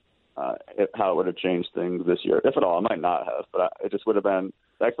Milwaukee, how it would have changed things this year. If at all, it might not have, but it just would have been,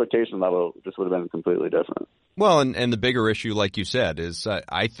 the expectation level just would have been completely different. Well, and the bigger issue, like you said, is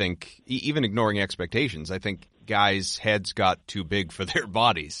I think, even ignoring expectations, I think guys' heads got too big for their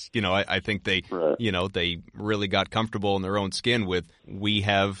bodies. I think they, right. They really got comfortable in their own skin with, we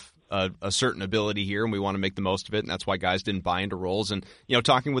have a certain ability here, and we want to make the most of it, and that's why guys didn't buy into roles. And,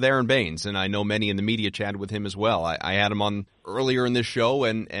 talking with Aaron Baines, and I know many in the media chatted with him as well. I had him on earlier in this show,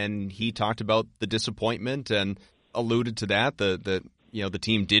 and he talked about the disappointment and alluded to that, the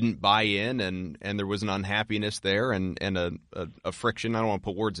team didn't buy in, and there was an unhappiness there and a friction. I don't want to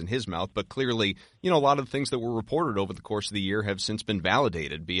put words in his mouth, but clearly, a lot of the things that were reported over the course of the year have since been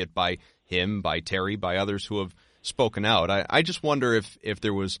validated, be it by him, by Terry, by others who have spoken out. I just wonder if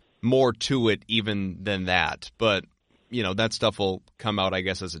there was more to it even than that. But, that stuff will come out, I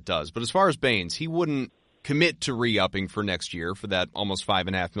guess, as it does. But as far as Baines, he wouldn't commit to re-upping for next year for that almost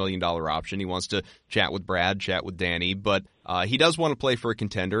 $5.5 million option. He wants to chat with Brad, chat with Danny, but he does want to play for a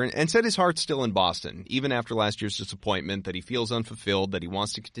contender and said his heart's still in Boston, even after last year's disappointment, that he feels unfulfilled, that he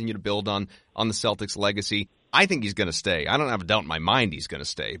wants to continue to build on the Celtics' legacy. I think he's going to stay. I don't have a doubt in my mind he's going to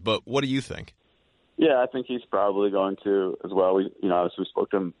stay, but what do you think? Yeah, I think he's probably going to as well. We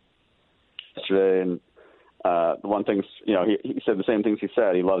spoke to him yesterday, and the one thing, he said the same things he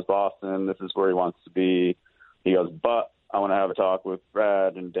said. He loves Boston. This is where he wants to be. He goes, but I want to have a talk with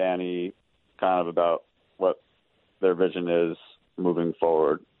Brad and Danny kind of about what their vision is moving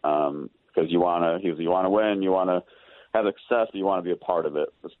forward. Because you want to win, you want to have success, you want to be a part of it.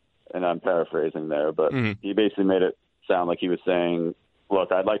 And I'm paraphrasing there, but he basically made it sound like he was saying,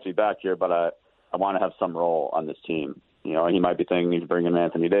 look, I'd like to be back here, but I want to have some role on this team. He might be thinking he's bringing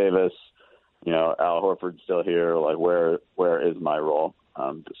Anthony Davis. Al Horford's still here. Like, where is my role?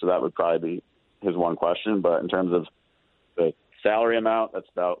 So that would probably be his one question. But in terms of the salary amount, that's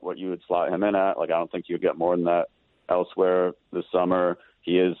about what you would slot him in at. Like, I don't think you would get more than that elsewhere this summer.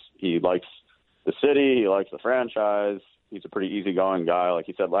 He likes the city. He likes the franchise. He's a pretty easygoing guy. Like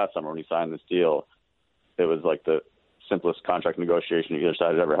he said last summer when he signed this deal, it was like the simplest contract negotiation either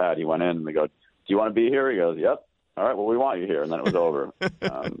side had ever had. He went in and they go, "Do you want to be here?" He goes, "Yep." "All right, well, we want you here." And then it was over.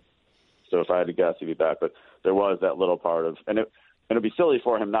 So if I had to guess, he'd be back. But there was that little part of, and it'd be silly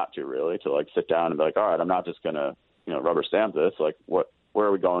for him not to really, to like sit down and be like, all right, I'm not just going to, rubber stamp this. Like, where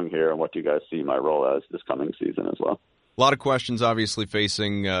are we going here? And what do you guys see my role as this coming season as well? A lot of questions obviously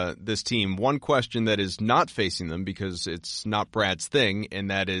facing this team. One question that is not facing them because it's not Brad's thing, and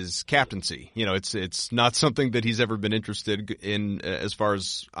that is captaincy. It's not something that he's ever been interested in as far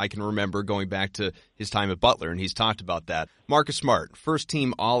as I can remember going back to his time at Butler, and he's talked about that. Marcus Smart,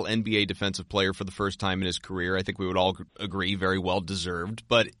 first-team All-NBA defensive player for the first time in his career. I think we would all agree very well deserved,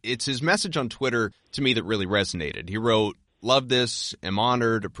 but it's his message on Twitter to me that really resonated. He wrote, "Love this, am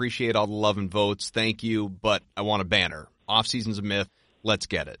honored, appreciate all the love and votes, thank you, but I want a banner. Off-season's a myth, let's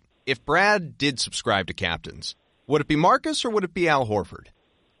get it." If Brad did subscribe to captains, would it be Marcus or would it be Al Horford?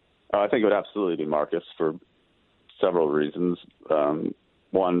 I think it would absolutely be Marcus for several reasons.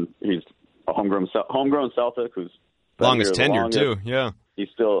 One, he's a homegrown Celtic who's longest tenure too, yeah. He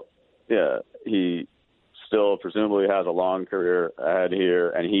still presumably has a long career ahead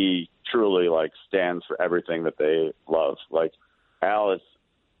here, and he truly stands for everything that they love. Like, Al is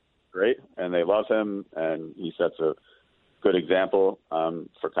great, and they love him, and he sets a good example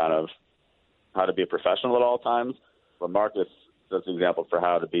for kind of how to be a professional at all times. But Marcus that's an example for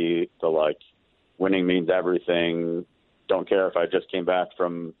how to be the, like, winning means everything. Don't care if I just came back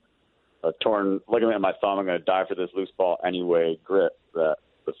from a torn ligament in my thumb. I'm going to die for this loose ball anyway. Grit that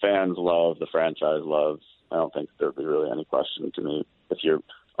the fans love, the franchise loves. I don't think there'd be really any question to me if you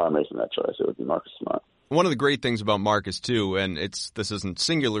are making that choice. It would be Marcus Smart. One of the great things about Marcus, too, and this isn't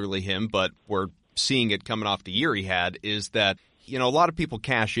singularly him, but we're seeing it coming off the year he had, is that, a lot of people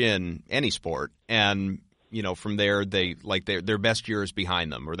cash in any sport, and, from there, their best year is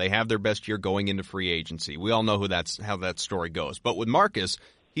behind them, or they have their best year going into free agency. We all know how that story goes. But with Marcus,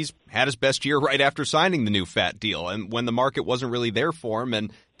 he's had his best year right after signing the new fat deal, and when the market wasn't really there for him,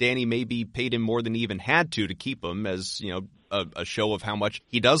 and Danny maybe paid him more than he even had to keep him as, a show of how much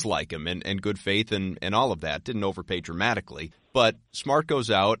he does like him and good faith and all of that. Didn't overpay dramatically. But Smart goes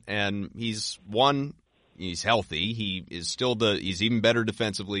out and he's healthy. He's even better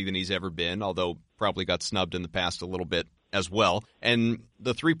defensively than he's ever been, although probably got snubbed in the past a little bit as well. And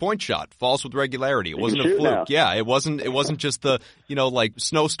the 3-point shot falls with regularity. It wasn't a fluke. Now. Yeah, it wasn't just the, like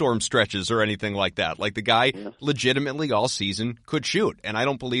snowstorm stretches or anything like that. Like the guy legitimately all season could shoot. And I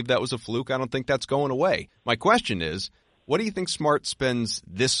don't believe that was a fluke. I don't think that's going away. My question is, what do you think Smart spends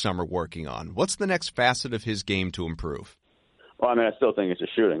this summer working on? What's the next facet of his game to improve? Well, I still think it's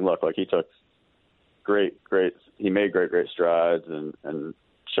just shooting. Look, he took he made great strides and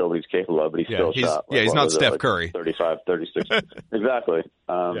showed what he's capable of, but he still shot. He's not Steph Curry. 35, 36. Exactly.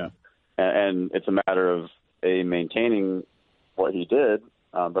 And it's a matter of maintaining what he did,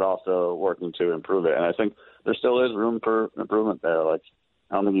 but also working to improve it. And I think there still is room for improvement there. I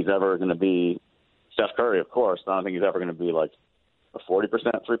don't think he's ever going to be Steph Curry, of course. I don't think he's ever going to be a 40%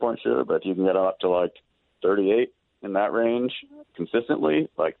 3-point shooter, but if you can get up to 38 in that range consistently,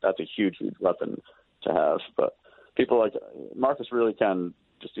 that's a huge weapon to have. But people like Marcus really can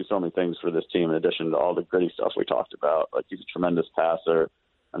just do so many things for this team in addition to all the gritty stuff we talked about. He's a tremendous passer.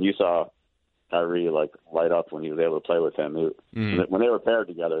 And you saw Kyrie light up when he was able to play with him. When they were paired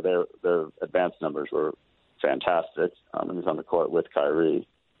together, their advanced numbers were fantastic. When he's on the court with Kyrie,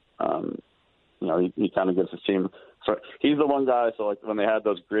 he kind of gives his team. He's the one guy. So when they had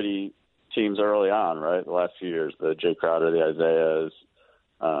those gritty teams early on, right, the last few years, the Jay Crowder, the Isaiahs,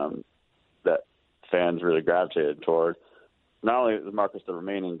 that fans really gravitated toward. Not only is Marcus the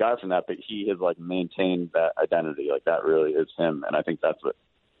remaining guy from that, but he has maintained that identity. That really is him, and I think that's what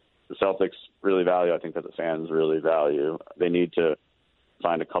the Celtics really value. I think that the fans really value. They need to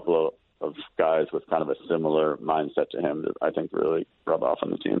find a couple of guys with kind of a similar mindset to him that I think really rub off on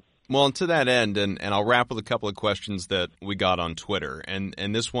the team. Well, and to that end, and I'll wrap with a couple of questions that we got on Twitter, and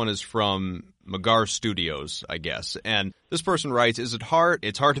this one is from Magar Studios, I guess. And this person writes, it's hard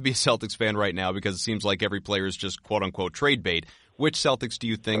to be a Celtics fan right now because it seems like every player is just quote-unquote trade bait. Which Celtics do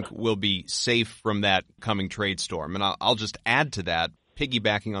you think will be safe from that coming trade storm? And I'll just add to that,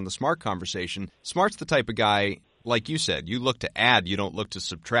 piggybacking on the Smart conversation. Smart's the type of guy, like you said, you look to add, you don't look to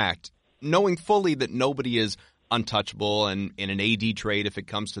subtract, knowing fully that nobody is untouchable, and in an AD trade, if it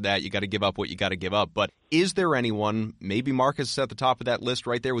comes to that, you got to give up what you got to give up. But is there anyone, maybe Marcus is at the top of that list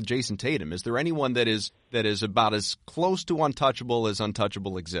right there with Jason Tatum, is there anyone that is about as close to untouchable as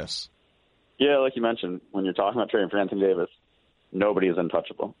untouchable exists? Yeah, like you mentioned, when you're talking about trading for Anthony Davis, nobody is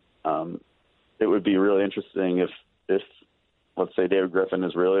untouchable. It would be really interesting if let's say David Griffin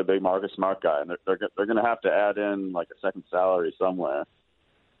is really a big Marcus Smart guy, and they're going to have to add in a second salary somewhere.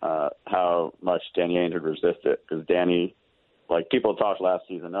 How much Danny Ainge would resist it, because Danny, people talked last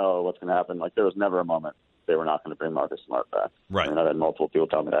season, what's going to happen? There was never a moment they were not going to bring Marcus Smart back. Right. I've had multiple people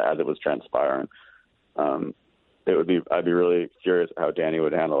tell me that as it was transpiring. I'd be really curious how Danny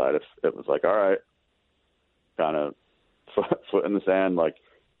would handle that if it was all right, kind of foot in the sand,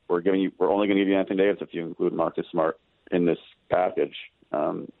 we're only going to give you Anthony Davis if you include Marcus Smart in this package.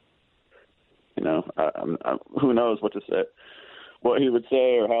 Who knows what to say. What he would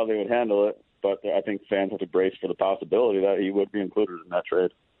say or how they would handle it, but I think fans have to brace for the possibility that he would be included in that trade.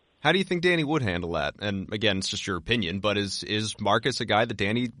 How do you think Danny would handle that? And again, it's just your opinion, but is Marcus a guy that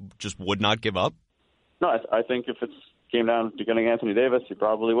Danny just would not give up? No, I think if it came down to getting Anthony Davis, he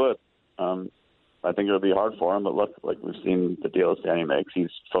probably would. I think it would be hard for him, but look, we've seen the deals Danny makes.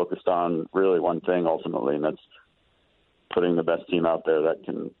 He's focused on really one thing ultimately, and that's putting the best team out there that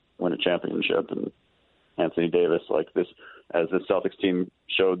can win a championship. And Anthony Davis, as the Celtics team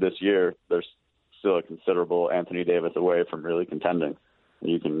showed this year, there's still a considerable Anthony Davis away from really contending.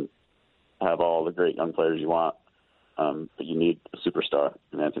 You can have all the great young players you want, but you need a superstar,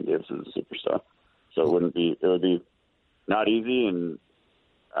 and Anthony Davis is a superstar. So it would be not easy, and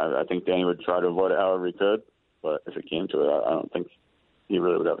I think Danny would try to avoid it however he could, but if it came to it, I don't think he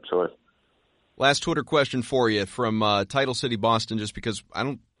really would have a choice. Last Twitter question for you from Title City, Boston, just because I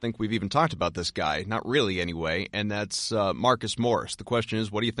don't think we've even talked about this guy. Not really, anyway, and that's Marcus Morris. The question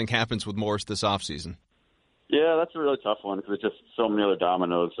is, what do you think happens with Morris this offseason? Yeah, that's a really tough one because there's just so many other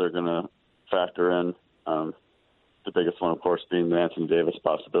dominoes that are going to factor in. The biggest one, of course, being the Anthony Davis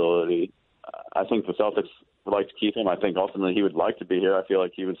possibility. I think the Celtics would like to keep him. I think ultimately he would like to be here. I feel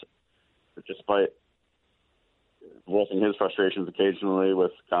like he was, despite voicing his frustrations occasionally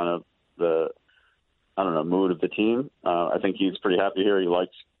with kind of the, mood of the team, I think he's pretty happy here. He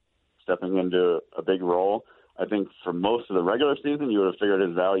likes stepping into a big role. I think for most of the regular season, you would have figured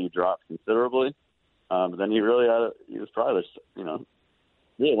his value dropped considerably. But then he was probably,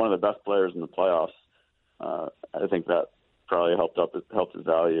 really one of the best players in the playoffs. I think that probably helped his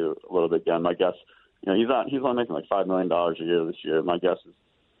value a little bit again. My guess, he's only making like $5 million a year this year. My guess is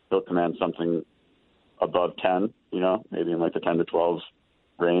he'll command something above 10, maybe in like the 10 to 12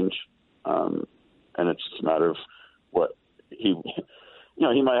 range. And it's just a matter of what he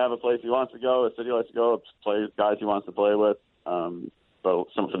might have a place he wants to go, a city he likes to go, play guys he wants to play with. But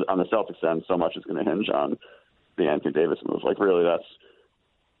on the Celtics end, so much is going to hinge on the Anthony Davis move. Like really,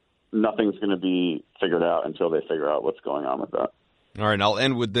 nothing's going to be figured out until they figure out what's going on with that. All right, I'll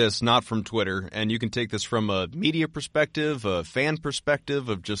end with this, not from Twitter, and you can take this from a media perspective, a fan perspective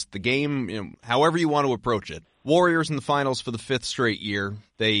of just the game, however you want to approach it. Warriors in the finals for the 5th straight year.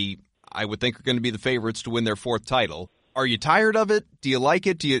 They, I would think, are going to be the favorites to win their 4th title. Are you tired of it? Do you like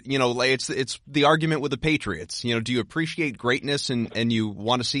it? Do you, it's the argument with the Patriots. Do you appreciate greatness and you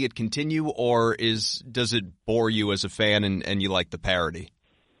want to see it continue, or does it bore you as a fan and you like the parody?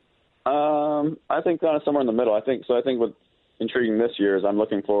 I think kind of somewhere in the middle. I think what's intriguing this year is I'm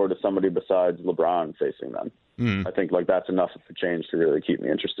looking forward to somebody besides LeBron facing them. I think that's enough of a change to really keep me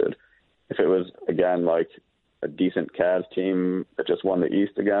interested. If it was, again, like a decent Cavs team that just won the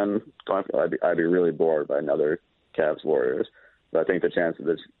East again, I'd be really bored by another Cavs Warriors. But I think the chance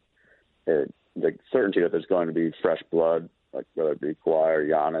that the certainty that there's going to be fresh blood, like whether it be Kawhi or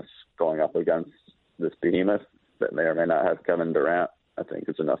Giannis going up against this behemoth that may or may not have Kevin Durant, I think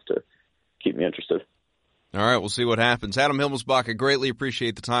it's enough to keep me interested. All right, we'll see what happens. Adam Himmelsbach, I greatly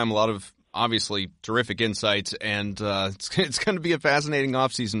appreciate the time. A lot of, obviously, terrific insights, and it's going to be a fascinating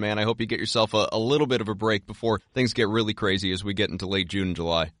offseason, man. I hope you get yourself a little bit of a break before things get really crazy as we get into late June and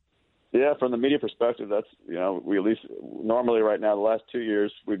July. Yeah, from the media perspective, that's, we at least, normally right now, the last 2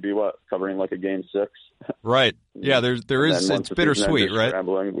 years, we'd be, covering like a Game 6. Right. Yeah, there is, it's bittersweet, right?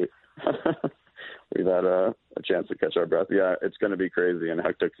 We've had a chance to catch our breath. Yeah, it's going to be crazy and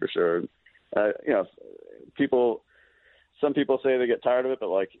hectic for sure. Some people say they get tired of it,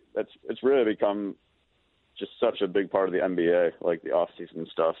 but it's really become just such a big part of the NBA, like the off-season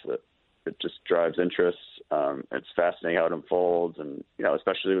stuff, that it just drives interest. It's fascinating how it unfolds, and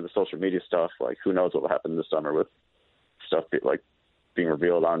especially with the social media stuff. Like, who knows what will happen this summer with stuff being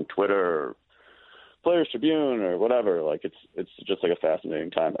revealed on Twitter or Players Tribune or whatever. Like, it's just like a fascinating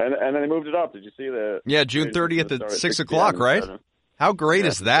time. And then they moved it up. Did you see the? Yeah, June 30th at 6 o'clock, right? How great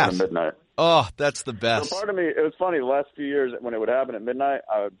is that? Midnight. Oh, that's the best. So part of me, it was funny, the last few years when it would happen at midnight,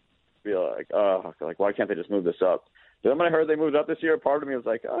 I would be like, why can't they just move this up? But then when I heard they moved up this year, part of me was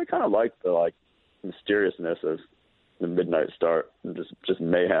like, I kind of like the mysteriousness of the midnight start and just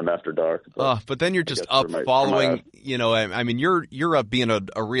mayhem after dark. But then you're just up following, I mean, you're up being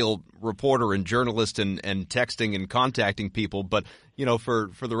a real reporter and journalist and texting and contacting people, but for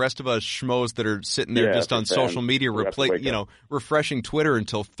the rest of us schmoes that are sitting there just on social media, refreshing Twitter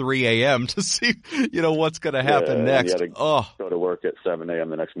until 3 a.m. to see, what's going to happen next. Go to work at 7 a.m.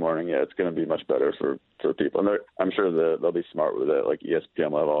 the next morning. Yeah, it's going to be much better for people. And I'm sure they'll be smart with it. Like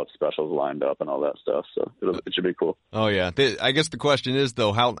ESPN will have all its specials lined up and all that stuff. So it should be cool. Oh, yeah. I guess the question is,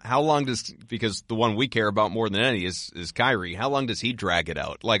 though, how long because the one we care about more than any is Kyrie. How long does he drag it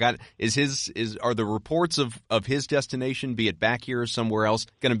out? Are the reports of his destination, be it back here or somewhere else,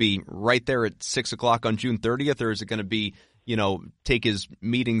 going to be right there at 6 o'clock on June 30th, or is it going to be, take his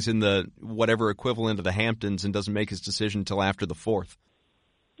meetings in the whatever equivalent of the Hamptons and doesn't make his decision until after the 4th?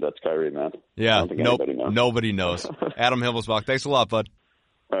 That's Kyrie, man. Yeah, nobody knows. Adam Himmelsbach, thanks a lot, bud.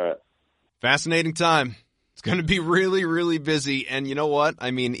 All right. Fascinating time. It's going to be really, really busy, and you know what?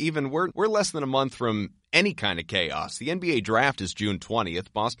 I mean, even we're less than a month from any kind of chaos. The NBA draft is June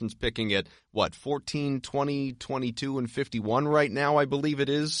 20th. Boston's picking at, 14, 20, 22, and 51 right now, I believe it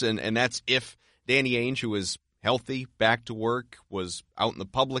is. And that's if Danny Ainge, who is healthy, back to work, was out in the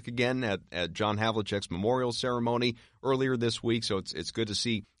public again at John Havlicek's memorial ceremony. earlier this week, so it's good to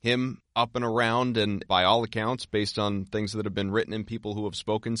see him up and around, and by all accounts, based on things that have been written and people who have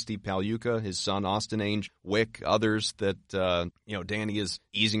spoken, Steve Pagliuca, his son Austin Ainge, Wick, others, that Danny is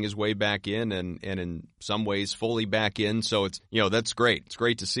easing his way back in, and in some ways fully back in. So it's that's great. It's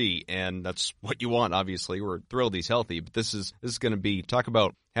great to see, and that's what you want. Obviously, we're thrilled he's healthy, but this is going to be, talk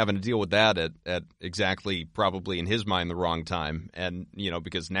about having to deal with that at exactly, probably in his mind, the wrong time, and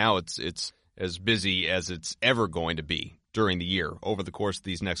because now it's as busy as it's ever going to be during the year over the course of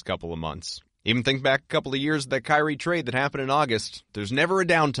these next couple of months. Even think back a couple of years, that Kyrie trade that happened in August. There's never a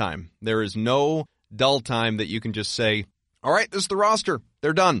downtime. There is no dull time that you can just say, all right, this is the roster.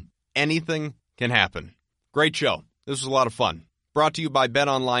 They're done. Anything can happen. Great show. This was a lot of fun. Brought to you by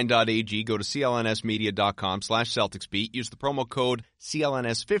betonline.ag. Go to clnsmedia.com/CelticsBeat. Use the promo code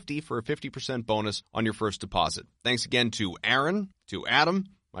CLNS50 for a 50% bonus on your first deposit. Thanks again to Aaron, to Adam,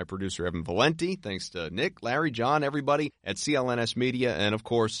 my producer Evan Valenti. Thanks to Nick, Larry, John, everybody at CLNS Media. And of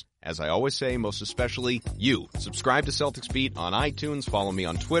course, as I always say, most especially you. Subscribe to Celtics Beat on iTunes. Follow me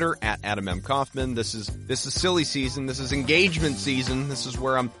on Twitter at Adam M. Kaufman. This is silly season. This is engagement season. This is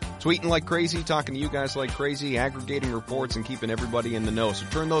where I'm tweeting like crazy, talking to you guys like crazy, aggregating reports and keeping everybody in the know. So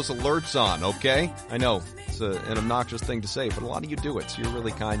turn those alerts on, okay? I know it's an obnoxious thing to say, but a lot of you do it, so you're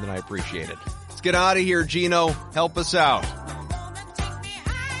really kind and I appreciate it. Let's get out of here, Gino. Help us out.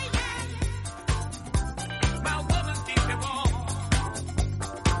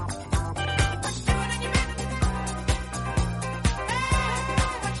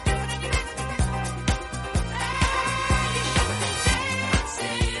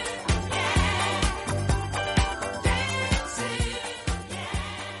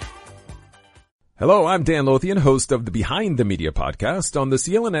 Hello, I'm Dan Lothian, host of the Behind the Media podcast on the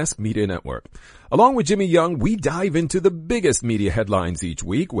CLNS Media Network. Along with Jimmy Young, we dive into the biggest media headlines each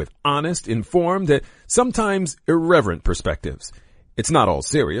week with honest, informed, and sometimes irreverent perspectives. It's not all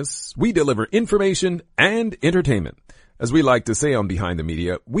serious. We deliver information and entertainment. As we like to say on Behind the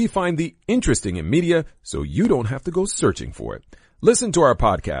Media, we find the interesting in media so you don't have to go searching for it. Listen to our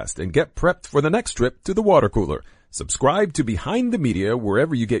podcast and get prepped for the next trip to the water cooler. Subscribe to Behind the Media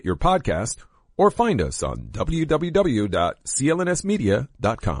wherever you get your podcast, or find us on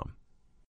www.clnsmedia.com.